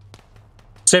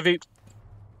 Civi.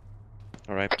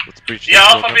 Alright, let's breach Yeah, this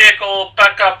Alpha building. vehicle,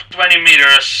 back up 20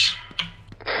 meters.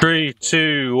 3,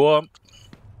 2, 1.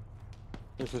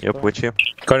 Yep, with you.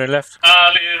 Going in left.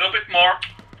 A little bit more.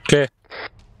 Clear.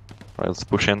 Alright, let's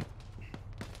push in.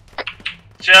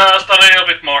 Just a little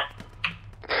bit more.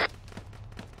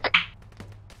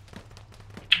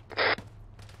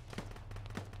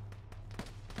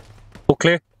 All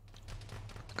clear.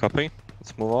 Copy.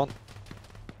 Let's move on.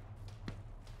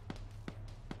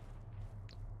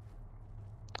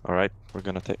 Alright, we're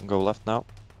gonna go left now.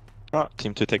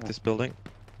 Team 2, take this building.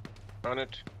 On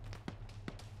it.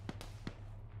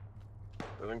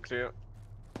 Building clear.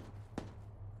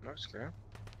 No, it's clear.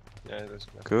 Yeah, it is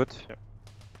clear. Good. Yep.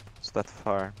 It's that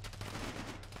far.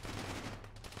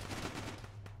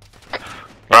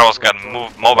 Bravo's got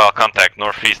mobile contact,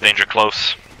 northeast, danger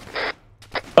close.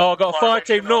 Oh, I got a fire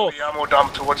team north. The ammo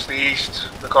dump towards the east.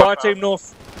 The Fire team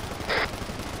north.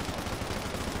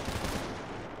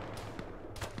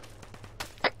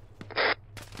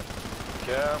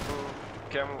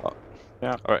 Careful.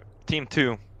 Yeah. Alright, team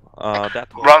 2. That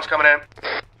Rounds coming in.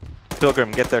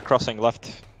 Pilgrim, get there, crossing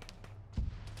left.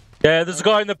 Yeah, there's a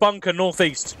guy in the bunker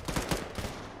northeast.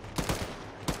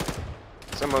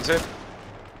 Someone's hit.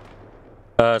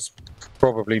 It's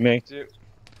probably me.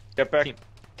 Get back.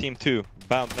 Team 2,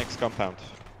 bound next compound.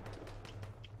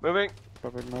 Moving.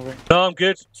 Probably moving. No, I'm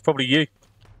good. It's probably you.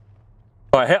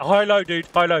 Right, high low, dude.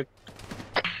 High low.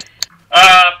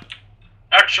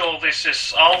 Actual, this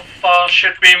is Alpha.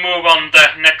 Should we move on the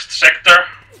next sector?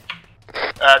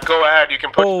 Go ahead. You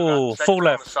can push Oh, full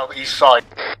left. on the southeast side.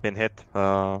 Been hit.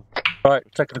 Right,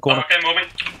 taking the corner. Okay, moving.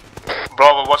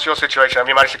 Bravo, what's your situation? Have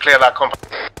you managed to clear that compound?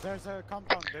 There's a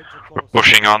compound danger close. We're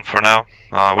pushing on for now.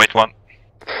 Wait one.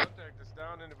 Contact is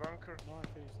down in the bunker.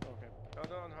 Northeast, okay.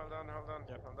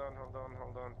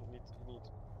 Hold on. You need.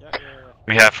 Yeah.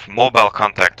 We have mobile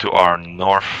contact to our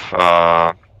north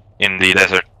in the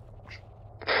desert.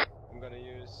 I'm gonna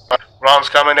use. Rounds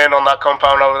coming in on that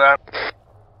compound over there.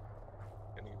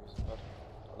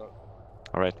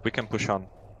 Alright, we can push on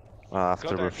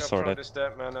after we've sorted. This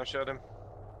step, man. I shot him.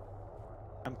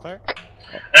 I'm clear.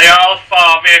 Yeah,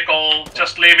 Alpha vehicle,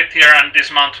 just leave it here and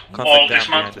dismount. All Contact down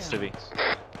dismount. behind the civi.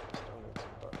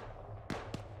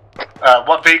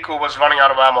 What vehicle was running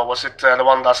out of ammo? Was it the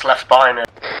one that's left behind it?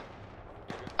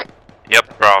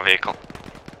 Yep, Bravo vehicle.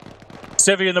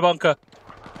 Civi in the bunker.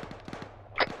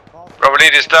 Bravo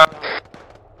lead is down.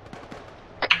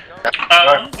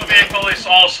 Alpha vehicle is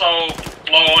also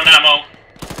low on ammo.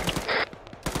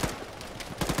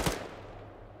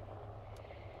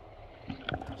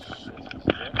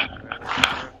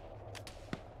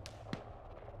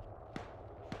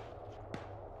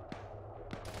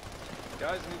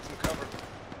 Guys need some cover.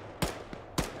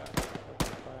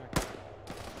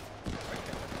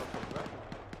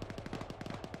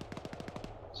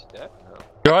 Is he dead? No.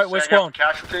 You alright? Where's Swan?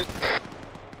 Casualty.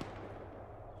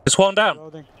 Is Swan down?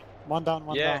 Loading. One down,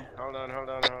 one down. Hold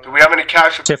on. Do we have any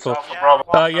casualties? Tier 4. Alpha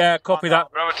Bravo. Yeah, copy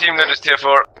that. Bravo team, that is tier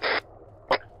 4.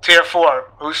 Tier 4.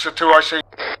 Who's the 2IC?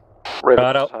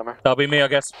 That'll be me, I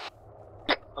guess.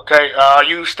 Okay, are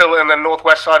you still in the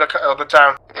northwest side of the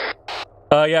town?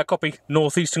 Yeah, copy.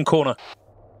 Northeastern corner.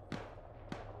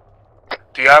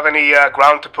 Do you have any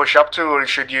ground to push up to, or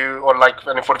should you, or like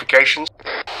any fortifications?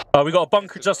 We got a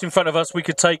bunker just in front of us we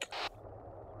could take.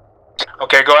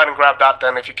 Okay, go ahead and grab that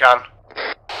then if you can.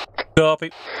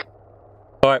 Copy.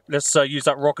 Alright, let's use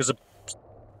that rock as a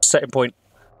setting point.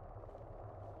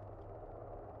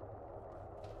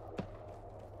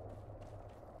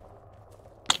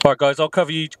 Alright guys, I'll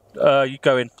cover you, you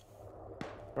go in.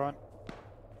 Right.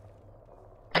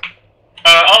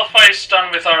 Alpha is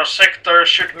done with our sector.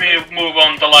 Should we move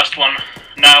on the last one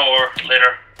now or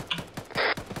later?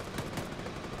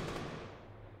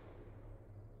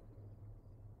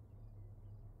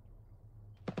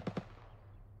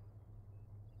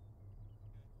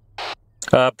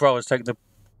 Bravo's taking the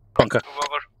bunker.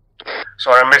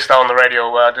 Sorry, I missed out on the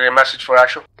radio. Did you message for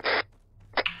actual?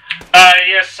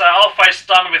 Yes, Alpha is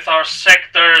done with our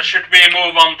sector. Should we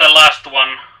move on the last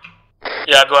one?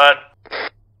 Yeah, go ahead.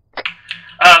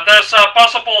 There's a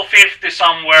possible 50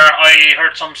 somewhere. I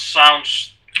heard some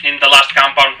sounds in the last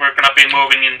compound. We're gonna be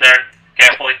moving in there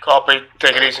carefully. Copy.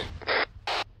 Take it easy.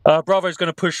 Bravo's going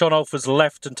to push on Alpha's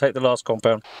left and take the last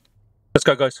compound. Let's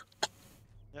go, guys.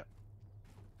 Yep.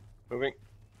 Moving.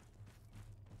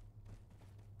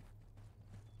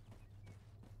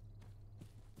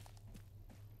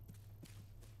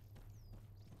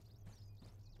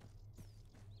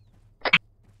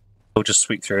 We'll just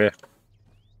sweep through here.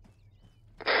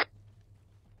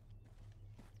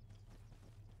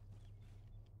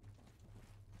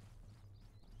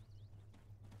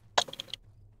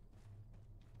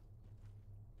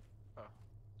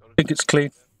 I think it's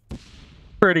clean.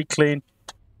 Pretty clean.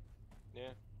 Yeah.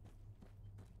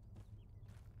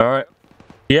 Alright.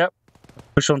 Yep.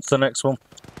 Push on to the next one.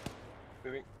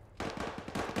 Moving. I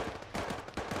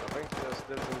think there's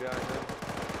still some guys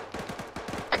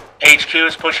in. HQ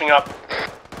is pushing up.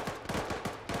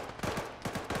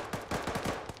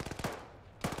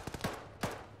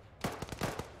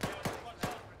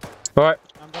 Alright.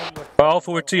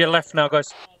 Alpha, we're to your left now,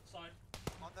 guys.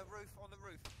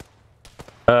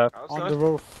 On the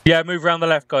roof. Yeah, move around the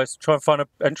left, guys. Try and find an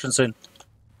entrance in.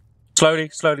 Slowly,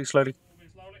 slowly, slowly.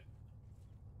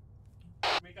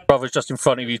 Bravo's just in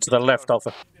front of you to the left,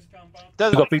 Alpha.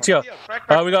 We got BTR.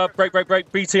 We got break.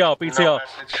 BTR.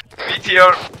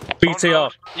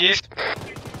 BTR. East.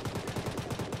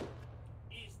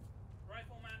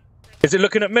 Is it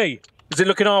looking at me? Is it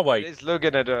looking our way? It's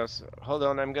looking at us. Hold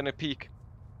on, I'm gonna peek.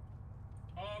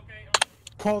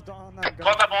 Hold on, I'm gonna...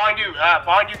 Contact behind you.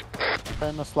 Behind you.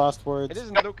 Famous last words. It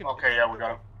isn't looking. Okay, yeah, we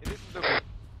got him. It isn't looking.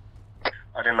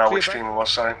 I didn't know which team it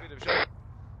was, sorry.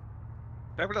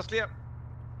 Fabulous clear.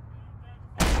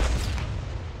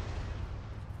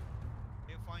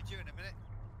 He'll find you in a minute.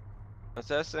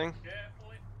 Assessing.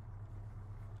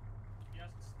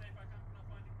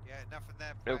 Yeah, nothing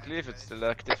there. No clear if it's still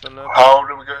active or not. How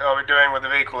are we doing with the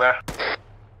vehicle there?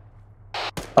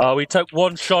 We took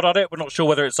one shot at it. We're not sure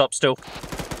whether it's up still.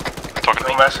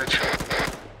 No message.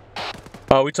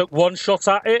 We took one shot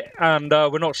at it, and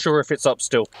we're not sure if it's up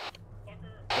still.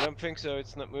 I don't think so.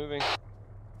 It's not moving.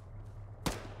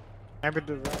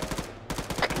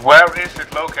 Where is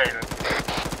it located?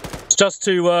 It's just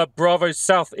to Bravo's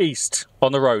southeast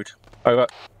on the road. Over.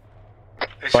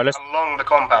 Is it along the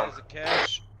compound?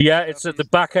 Yeah, it's at the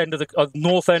back end of the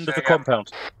north end of the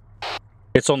compound.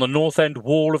 It's on the north end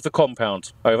wall of the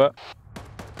compound. Over.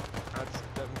 That's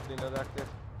definitely not active.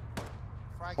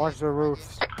 Watch the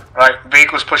roof. Right,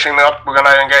 vehicle's pushing up. We're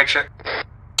gonna engage it.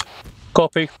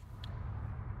 Copy.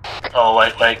 Oh,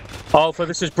 wait. Alpha,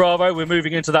 this is Bravo. We're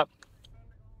moving into that.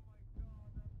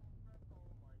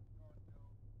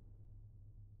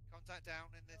 Contact down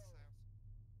in this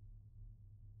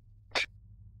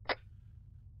house.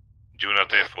 Juna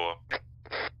T4.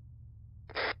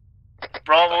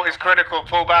 Bravo is critical.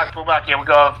 Pull back. Yeah, we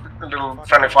got a little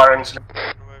friendly fire incident.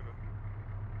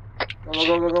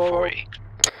 Go.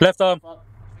 Left arm.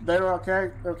 They're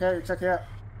okay. Check it out.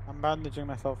 I'm bandaging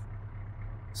myself.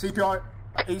 CPI.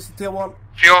 East tier 1.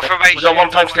 Fuel information. We got 1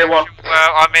 times tier 1.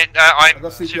 I'm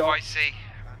 2IC.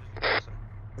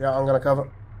 Yeah, I'm gonna cover.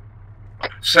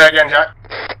 Say again, Jack.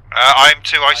 I'm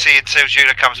 2 IC until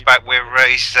Judah comes back.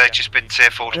 He's just been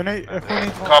tier 4.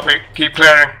 Copy. Keep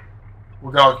clearing.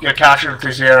 We've got your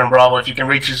casualties here in Bravo. If you can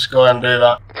reach us, go ahead and do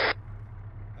that.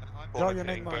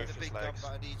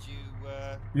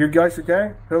 You guys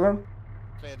okay? Pilgrim?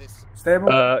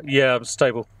 Stable? Yeah, I'm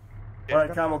stable.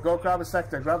 Alright, Camel, go grab a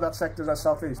sector. Grab that sector that's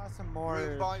southeast.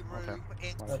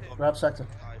 Grab sector.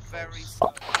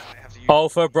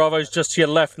 Alpha, Bravo's just to your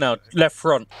left now. Left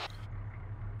front.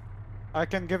 I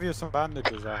can give you some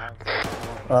bandages I have.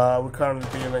 We're currently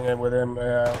dealing with him.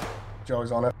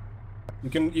 Joe's on it.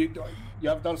 You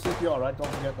have done CPR, right?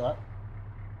 Don't forget that.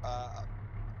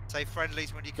 Say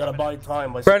friendlies when you gotta buy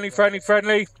time. By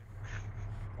Friendly.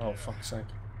 Oh, fuck's sake.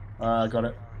 Got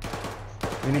it.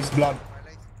 He needs blood.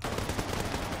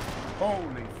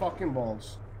 Holy fucking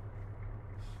balls.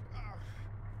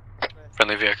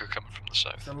 Friendly vehicle coming from the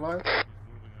south. Still alive?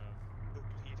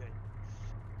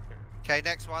 Okay,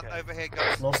 next one. Over here,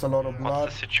 guys. Lost a lot of blood.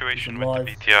 What's the situation with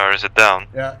the BTR? Is it down?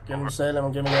 Yeah, give him Salem.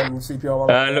 I'm giving him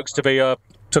CPR. Looks to be,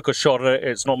 took a shot at it.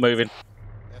 It's not moving.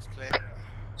 That's clear.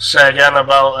 Say again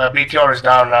about BTR is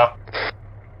down now.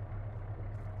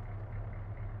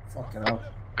 Fucking hell.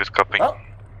 Good copy. Oh.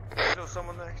 Still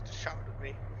someone there to shout at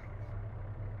me.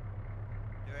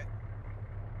 Do it.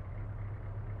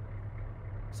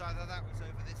 So that was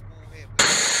over this wall here.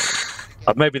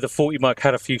 Maybe the 40 mic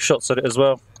had a few shots at it as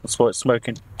well. That's why it's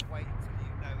smoking.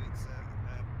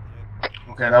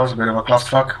 Okay, that was a bit of a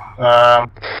clusterfuck.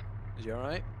 Is he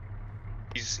alright?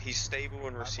 He's stable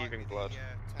and receiving blood.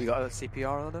 You got a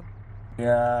CPR on him?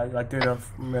 Yeah, I did a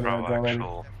minute ago.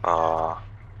 Actual,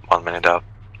 1 minute out.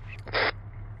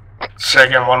 Say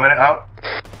again, 1 minute out?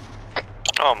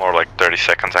 Oh, more like 30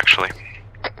 seconds actually.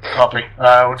 Copy.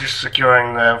 We're just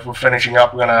securing we're finishing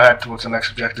up. We're gonna head towards the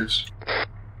next objectives.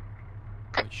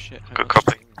 Oh shit. Good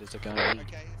copy. There's a guy. Okay, let's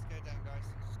go down, guys.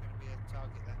 There's gonna be a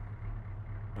target there.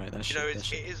 Right, that's You know,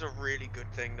 it is a really good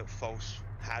thing that False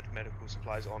had medical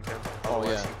supplies on him. Oh,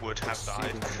 Otherwise yeah. he would have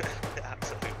died.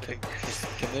 Absolutely.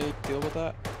 Can they deal with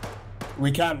that?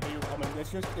 We can do. I mean,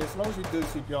 it's just as long as you do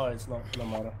CPR, it's not gonna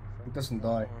matter. It doesn't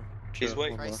die. He's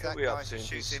waiting. Race that We guy up to soon.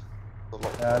 shoot him.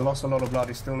 Lost a lot of blood.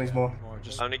 He still needs more. I'm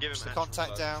gonna give him the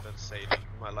contact down.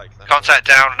 Might like that. Contact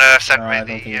down, send I me don't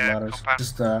think it the matters. compound.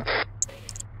 Just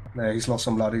yeah, he's lost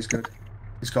some blood. He's good.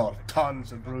 He's got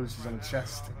tons of bruises on the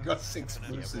chest. He got 6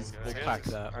 bruises. We'll pack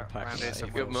that. We'll pack that.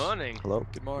 Good morning. Hello.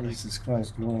 Good morning. Jesus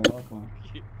Christ, good morning, welcome.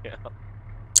 Yeah.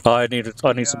 I need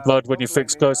some blood when you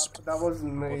fix, guys. That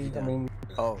wasn't me. I mean,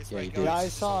 Oh, yeah, you did. Yeah, I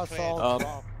saw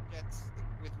assault.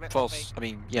 False. I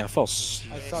mean, yeah, false.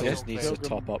 I saw Just the needs to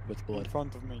pilgrim top up with blood. in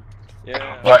front of me.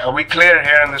 Yeah. right, are we clear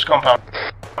here in this compound?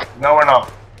 No, we're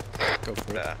not. Go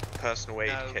for it. Personal aid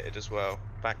kitted as well.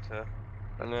 Back to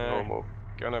normal.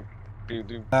 Gonna be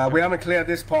We haven't cleared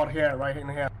this part here, right in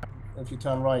here. If you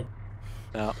turn right.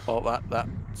 Now, that.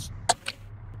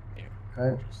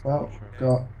 Okay, well,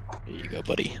 go. Here you go,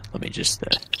 buddy. Let me just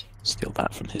steal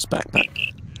that from his backpack.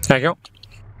 Thank you.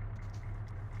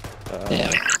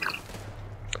 Yeah.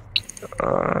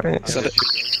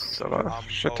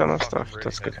 shit ton of stuff.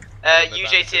 That's good.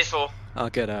 UJ tier 4. I'll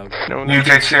get out. No, New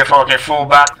JCF4, okay, full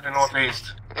back to the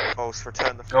northeast. False,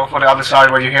 return the. Go for the other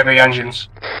side where you hear the engines.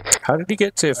 How did he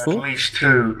get tier 4? At least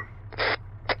 2.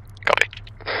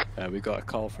 Copy. We got a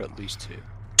call for at least 2.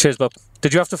 Cheers, bub.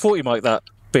 Did you have to 40 mic that?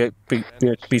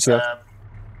 BTR?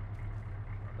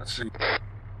 Let's see.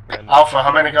 Alpha,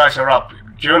 how many guys are up?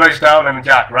 Juno's down and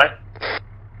Jack, right?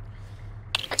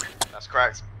 That's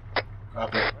correct.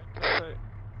 Copy. What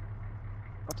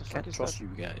the fuck Can't is trust that? you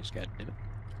guys, goddammit.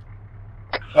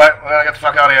 Right, we're gonna get the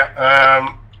fuck out of here.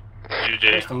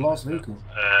 UJ, the lost vehicle?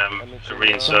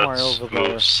 reinserts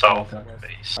move south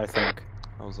base. I think.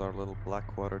 How's our little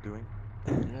Blackwater doing?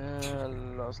 Yeah,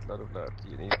 lost a lot of blood.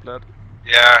 You need blood.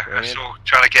 Yeah, I'm still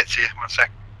trying to get to you. 1 sec.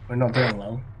 We're not doing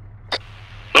well.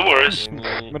 No worries.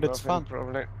 But it's fun.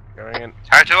 Probably. Going in.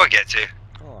 How do I get to you?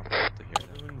 Oh, I'm glad to hear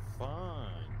that. Doing fine.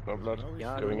 No blood.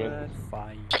 Yeah, Going in.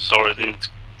 fine. Sorry, didn't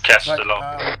catch the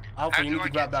lock. Alpha, you need to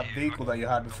grab that vehicle that you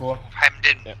had before. Hemmed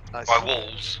in by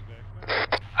walls.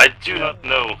 I do not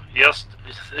know. Just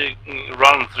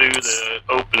run through the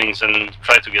openings and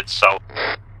try to get south.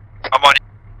 I'm on.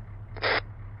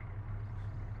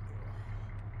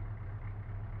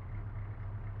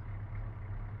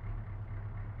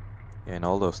 Yeah, and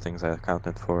all those things I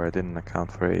accounted for, I didn't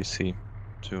account for AC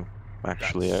to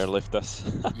actually airlift us.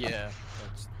 Yeah,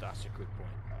 that's a good point.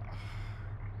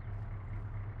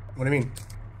 What do you mean?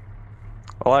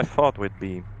 Well, I thought they'd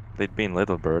be in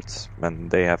Little Birds, and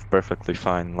they have perfectly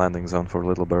fine landing zone for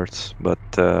Little Birds, but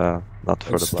not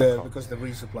for It's the Black Hawk. because the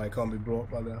resupply can't be brought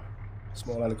by the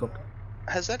small helicopter.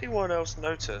 Has anyone else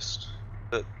noticed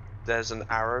that there's an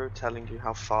arrow telling you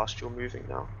how fast you're moving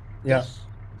now? Yeah.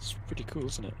 It's pretty cool,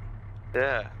 isn't it?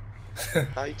 Yeah.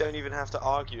 Now you don't even have to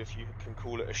argue if you can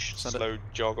call it a slow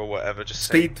jog or whatever. Just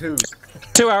Speed say 2.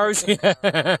 2 arrows. 2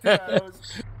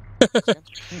 arrows.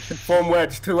 Form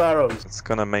wedge, 2 arrows. It's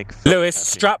gonna make Lewis,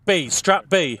 strap B, strap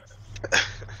B.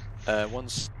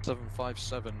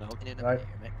 1757. Right.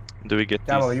 Do we get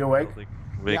Camel, these you awake?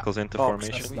 vehicles into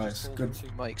formation? That's nice. Good. 2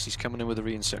 mics. He's coming in with the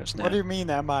reinserts now. What do you mean,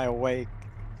 am I awake?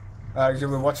 You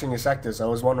were watching your sectors. I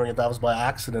was wondering if that was by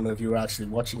accident or if you were actually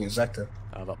watching your sector.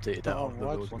 I've updated that on the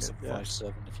road watching it,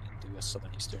 1757 if you can do a southern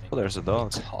eastern. Oh, there's a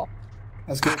dog.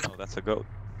 That's good. Oh, that's a goat.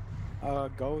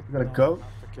 Goat? You got a goat? I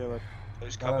have to kill it.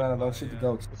 No, don't shoot the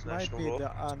goat. It might be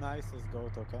the nicest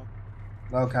goat, okay?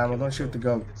 No, Camel, don't shoot the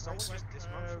goat.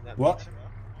 What?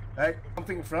 Hey,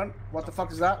 something in front? What the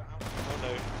fuck is that?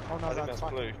 Oh no, I think that's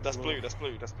blue. That's blue, that's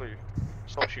blue, that's blue.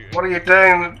 Stop shooting. What are you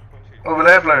doing over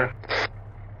there, Blue?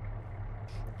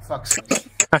 Fuck's sake.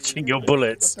 Catching your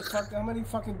bullets. What the fuck? How many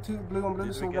fucking blue and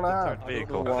blues are we gonna have?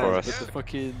 Vehicle for us. The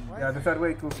fucking... Yeah, the third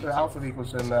vehicles, the alpha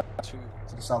vehicles in to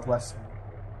the southwest.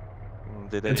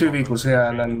 Did The 2 vehicles here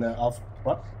and then alpha.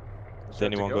 What? Did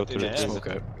anyone go to retrieve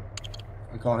it?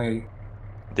 I can't hear you.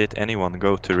 Did anyone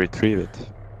go to retrieve it?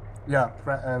 Yeah,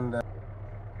 Brett and.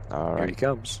 Alright. Here he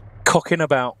comes. Cocking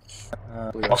about.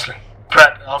 Osley.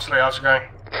 Brett, Osley, how's it going?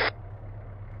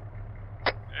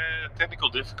 Technical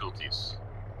difficulties.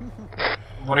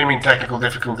 What do you mean technical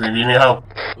difficulty? Do you need help?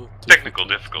 Technical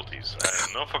difficulties.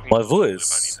 No fucking My clue if I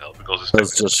voice need help because it's has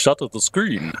technical. just shut off the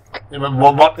screen. Yeah, but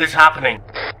what is happening?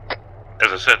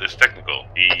 As I said, it's technical.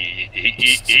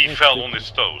 He fell on his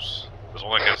toes. That's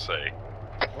all I can say.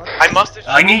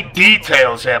 I need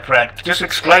details here, Brett. Just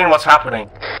explain what's happening.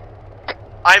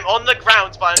 I'm on the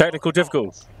ground, but Technical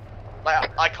difficult.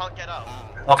 like, I can't get up.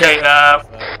 Okay,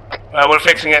 we're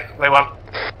fixing it. Wait one.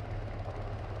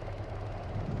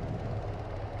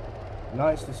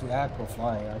 Nice to see Aqua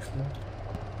flying, actually.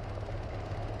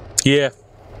 Yeah.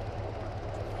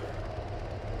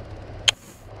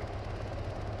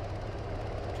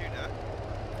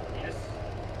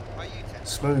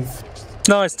 Smooth.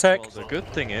 Nice tech. Well, the good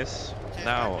thing is,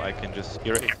 now I can just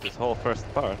erase this whole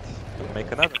first part and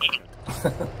make another mission.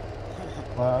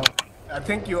 Well, I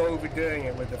think you're overdoing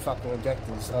it with the fucking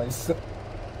objective size.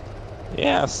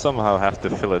 Yeah, somehow have to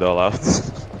fill it all out.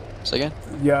 So again?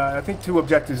 Yeah, I think 2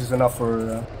 objectives is enough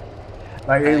for.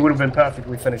 Like, it would have been perfect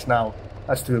if we finished now.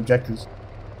 That's 2 objectives.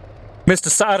 Mr.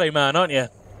 Saturday man, aren't you?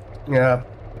 Yeah.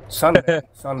 Sunday.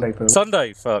 Sunday, Pooh.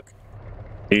 Sunday, fuck.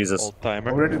 Jesus. Old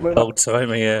timer. Old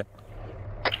timer, yeah.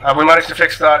 We managed to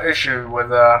fix that issue with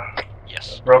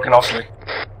broken Osley.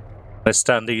 Let's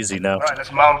stand easy now. Alright,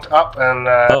 let's mount up and.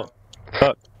 Oh,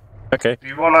 fuck. Okay. Do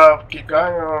you wanna keep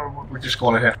going or we just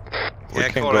call it here? We Yeah,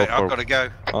 can call go it. I've for- got to go.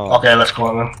 Oh, Okay, let's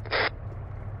call it then.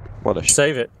 what a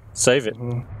Save it. Save it.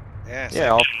 Yeah,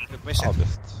 Yeah, I'll mission.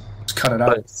 Just cut it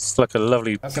out. It's like a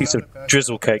lovely That's piece of another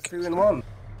drizzle cake. 2 in 1.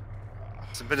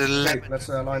 It's a bit of Okay, lemon. let's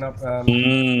line up and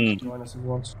Mmm. join us if you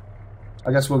want.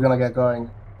 I guess we're gonna get going.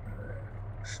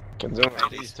 Can someone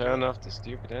please turn off the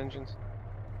stupid engines?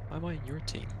 Why am I in your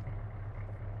team?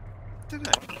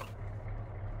 Didn't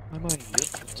Why am I in your team?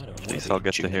 I don't know. At least I'll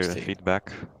get to hear the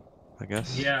feedback, I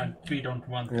guess. Yeah, we don't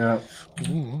want. Yeah.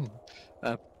 Ooh.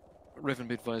 Reverend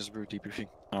be advised we're debriefing.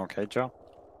 Okay, Joe.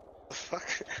 Fuck.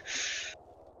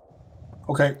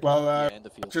 Okay, well, Yeah, in the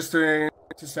field. just to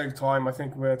save time, I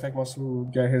think Techmos will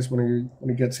get his when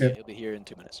he gets here. He'll be here in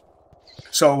 2 minutes.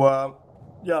 So,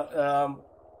 that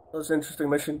was an interesting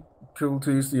mission. Cool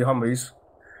to use the Humvees,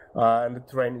 and the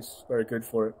terrain is very good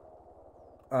for it.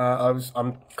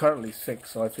 I'm currently sick,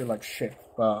 so I feel like shit,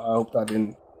 but I hope that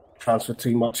didn't transfer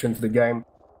too much into the game.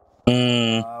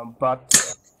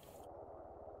 But,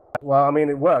 well, I mean,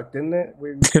 it worked, didn't it?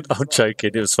 I'm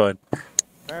joking, it was fine.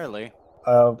 Barely.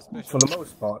 For the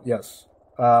most part, yes.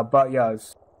 But yeah,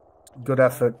 it's good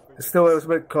effort. It was a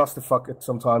bit clusterfuck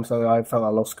sometimes, so I felt I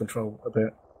lost control a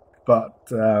bit. But,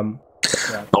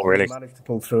 yeah, Not really. we managed to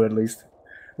pull through at least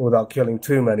without killing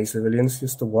too many civilians,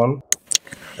 just the 1,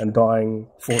 and dying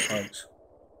 4 times.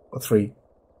 Or 3.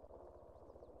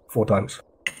 4 times.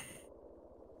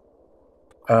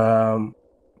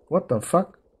 What the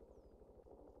fuck?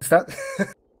 Is that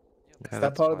is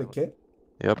that part of the kit?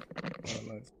 Yep. Oh,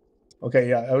 nice. Okay,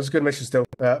 yeah, it was a good mission still.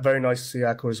 Very nice to see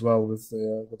Aqua as well with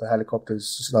the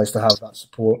helicopters. It's nice to have that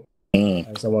support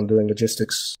and someone doing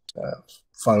logistics.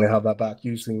 Finally have that back,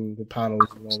 using the panels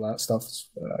and all that stuff. It's,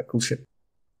 cool shit.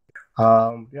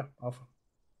 Yeah, Alpha.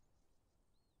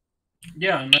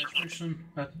 Yeah, nice mission.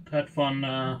 Had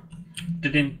fun.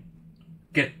 Didn't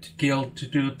get killed to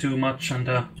do too much, and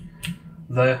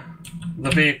the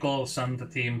vehicles and the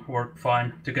team worked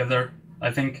fine together.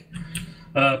 I think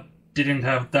didn't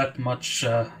have that much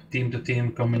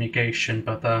team-to-team communication,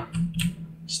 but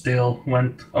still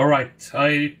went all right.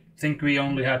 I think we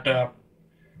only had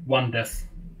one death,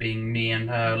 being me and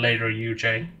later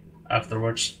UJ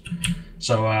afterwards.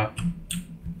 So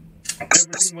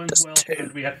everything went well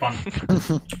and we had fun.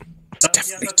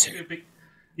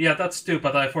 That's two,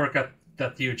 but I forgot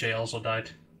that UJ also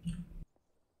died.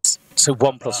 So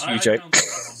 1 plus UJ.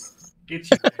 It's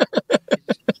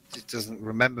It doesn't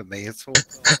remember me at all.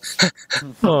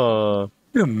 Oh,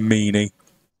 you're a meanie.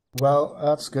 Well,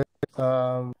 that's good.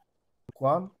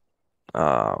 Juan?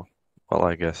 Well,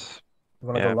 I guess. You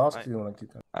want to go last or do you want to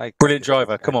keep that? Brilliant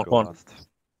driver. Come on, Juan.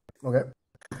 Okay.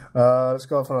 Let's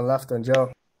go from the left then,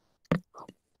 Joe.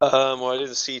 Well, I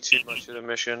didn't see too much of the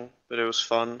mission, but it was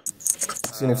fun.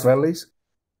 See any friendlies?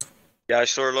 Yeah, I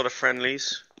saw a lot of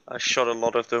friendlies. I shot a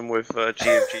lot of them with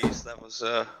GMGs. That was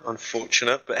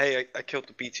unfortunate, but hey, I killed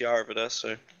the BTR over there,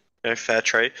 so fair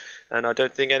trade. And I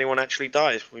don't think anyone actually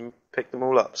died. We picked them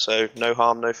all up, so no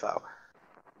harm, no foul.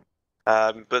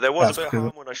 But there was a bit of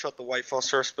harm when I shot the white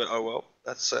phosphorus, but oh well.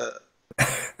 That's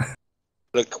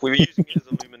look, we were using it as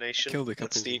illumination.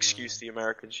 That's the excuse the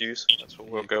Americans use. That's what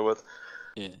we'll go with.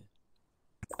 Yeah.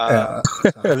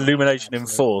 Illumination in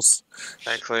force.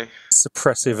 Exactly.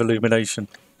 Suppressive illumination.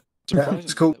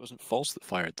 It's cool. It wasn't false that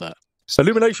fired that.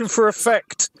 Illumination for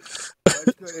effect.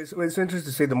 It's interesting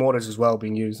to see the mortars as well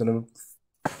being used, and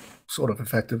sort of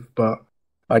effective, but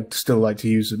I'd still like to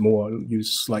use it more.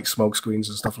 Use like smoke screens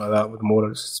and stuff like that with the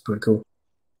mortars. It's pretty cool.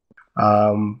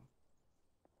 Well,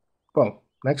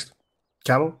 next,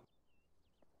 Camel.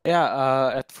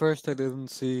 Yeah, at first I didn't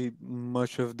see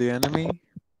much of the enemy,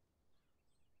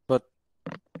 but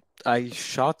I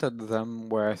shot at them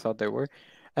where I thought they were,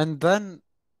 and then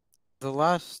the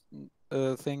last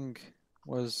thing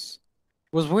was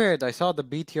weird. I saw the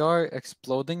BTR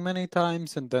exploding many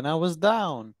times, and then I was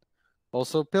down.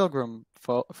 Also, Pilgrim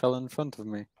fell in front of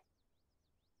me.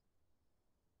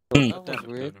 So that was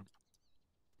weird.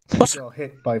 You got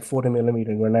hit by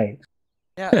 40mm grenades.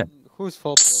 Yeah. Whose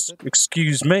fault was it?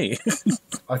 Excuse me.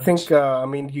 I think. I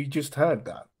mean, you just heard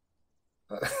that.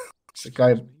 It's a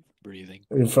guy breathing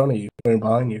in front of you, or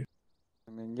behind you.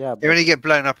 I mean, yeah. When you get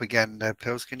blown up again,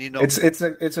 Pills, can you not? It's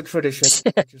a tradition.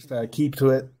 Just keep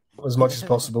to it as much as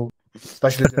possible,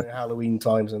 especially during Halloween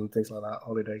times and things like that,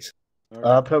 holidays.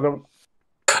 Pilgrim.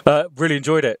 Really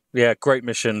enjoyed it. Yeah, great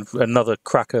mission. Another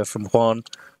cracker from Juan.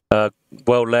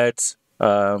 Well led.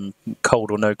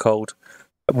 Cold or no cold.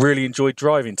 Really enjoyed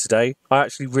driving today. I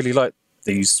actually really like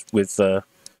these with a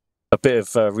bit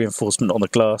of reinforcement on the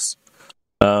glass.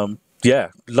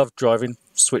 Yeah, loved driving.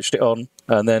 Switched it on,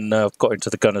 and then got into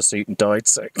the gunner seat and died.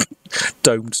 So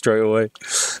domed straight away.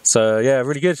 So yeah,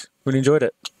 really good. Really enjoyed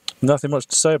it. Nothing much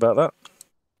to say about that.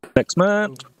 Next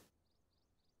man.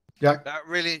 Yeah, I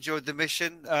really enjoyed the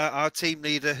mission. Our team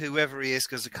leader, whoever he is,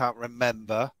 because I can't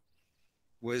remember,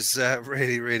 was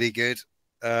really, really good.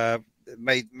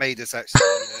 Made us actually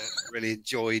really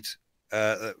enjoyed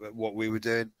what we were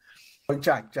doing. Oh,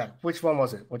 Jack, which one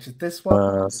was it? Was it this one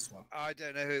or this one? I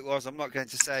don't know who it was. I'm not going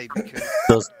to say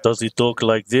because does he talk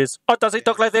like this? Oh, does he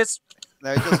talk like this?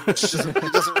 No, he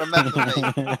doesn't remember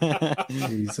me.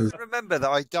 Jesus. I remember that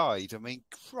I died. I mean,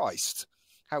 Christ,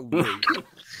 how rude.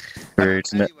 Rude,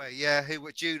 isn't it? Anyway, yeah,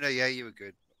 Juno? Yeah, you were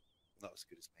good. Not as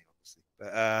good as me, obviously,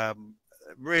 but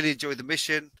really enjoyed the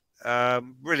mission.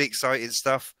 Really exciting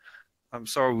stuff. I'm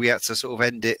sorry we had to sort of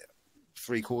end it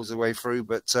 3/4 of the way through,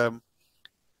 but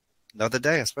another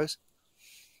day, I suppose.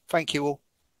 Thank you all.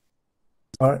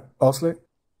 All right, Osley.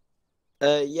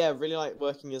 Yeah, really like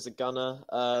working as a gunner.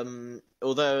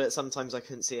 Although sometimes I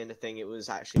couldn't see anything, it was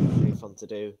actually really fun to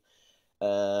do.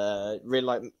 Really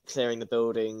like clearing the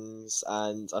buildings,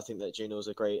 and I think that Juno was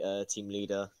a great team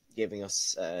leader, giving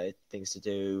us things to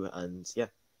do, and yeah.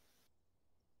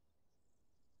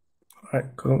 All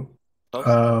right, cool.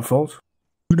 False?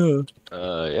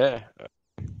 Yeah.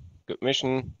 Good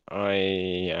mission.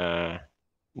 I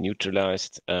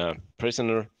neutralized a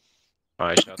prisoner.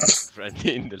 I shot a friend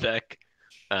in the leg,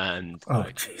 and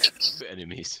I killed 2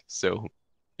 enemies. So,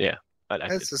 yeah, I like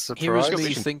That's it. a surprise. Here was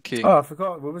me thinking. Oh, I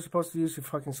forgot. We were supposed to use your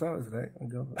fucking sound today.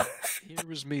 Here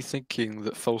was me thinking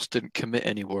that False didn't commit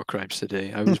any war crimes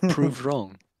today. I was proved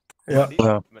wrong.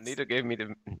 Yeah. Manito gave me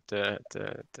the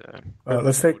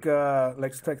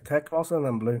let's take Tech also and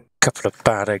then Blue. Couple of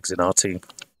bad eggs in our team.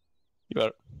 You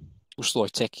are also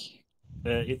Tech.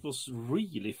 It was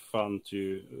really fun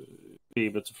to be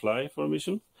able to fly for a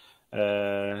mission.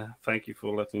 Thank you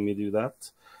for letting me do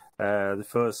that. The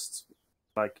first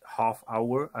like half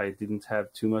hour, I didn't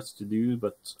have too much to do,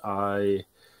 but I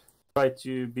tried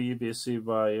to be busy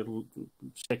by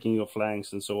checking your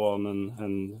flanks and so on,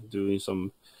 and doing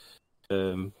some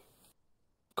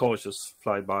cautious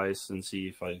flybys and see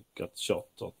if I got shot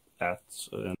at,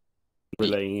 and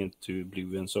relaying it to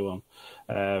blue and so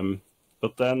on.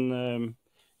 But then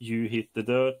you hit the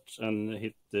dirt and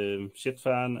hit the shit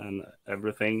fan and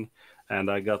everything,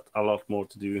 and I got a lot more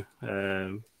to do.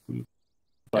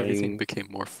 Everything became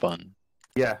more fun.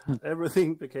 Yeah,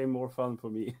 everything became more fun for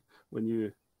me when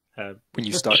you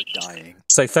started dying.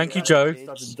 Say thank you, Joe. I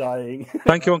started dying.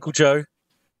 Thank you, Uncle Joe.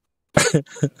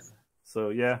 So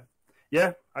yeah,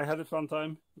 I had a fun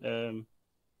time.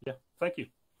 Yeah, thank you.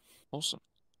 Awesome.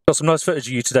 Got some nice footage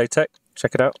of you today, Tech.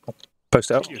 Check it out. I'll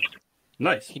post it out.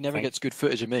 Nice. He never gets good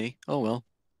footage of me. Oh well.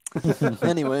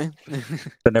 Anyway.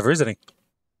 There never is any.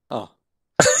 Oh.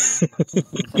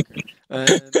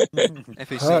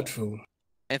 Hurtful.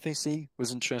 FAC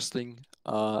was interesting.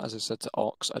 As I said to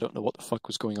Ox, I don't know what the fuck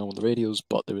was going on with the radios,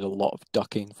 but there was a lot of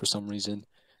ducking for some reason.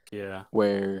 Yeah.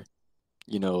 Where,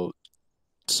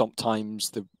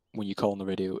 sometimes when you call on the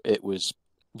radio, it was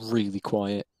really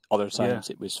quiet. Other times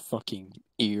it was fucking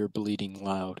ear bleeding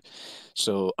loud.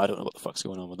 So I don't know what the fuck's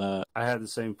going on with that. I had the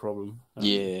same problem.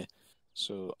 Yeah.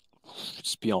 So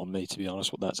it's beyond me, to be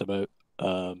honest, what that's about.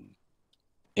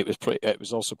 It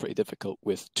was also pretty difficult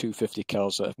with 250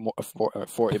 cals at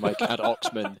 40 mic and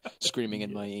Oxman screaming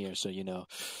in my ear. So a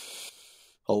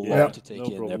lot to take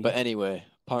in there. But anyway,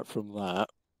 apart from that,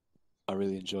 I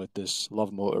really enjoyed this.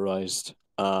 Love motorized.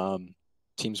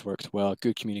 Teams worked well.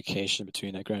 Good communication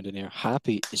between ground and air.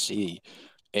 Happy to see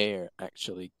air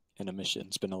actually in a mission.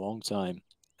 It's been a long time,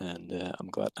 and I'm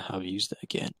glad to have used it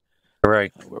again.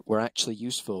 Right. We're actually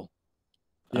useful.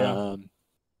 Yeah.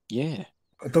 Yeah.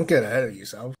 Don't get ahead of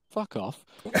yourself. Fuck off.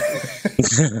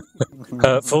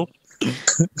 Hurtful.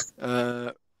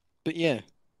 But yeah.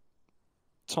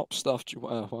 Top stuff,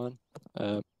 Juan.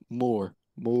 More,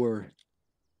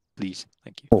 please.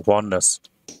 Thank you. More oneness.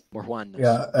 More oneness.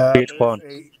 Yeah. Each one.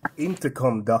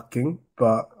 Intercom ducking,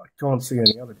 but I can't see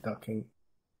any other ducking.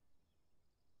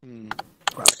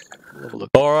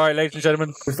 All right, ladies and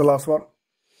gentlemen. Who's the last one?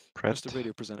 Who's the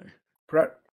radio presenter?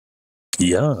 Brett.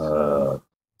 Yeah.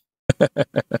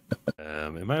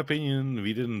 In my opinion,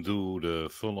 we didn't do the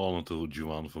full honor to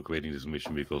Juan for creating this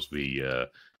mission because we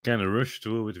kind of rushed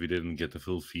through it. We didn't get the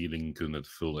full feeling, couldn't have the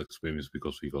full experience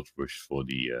because we got rushed for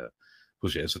the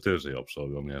Thursday up. So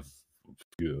we only have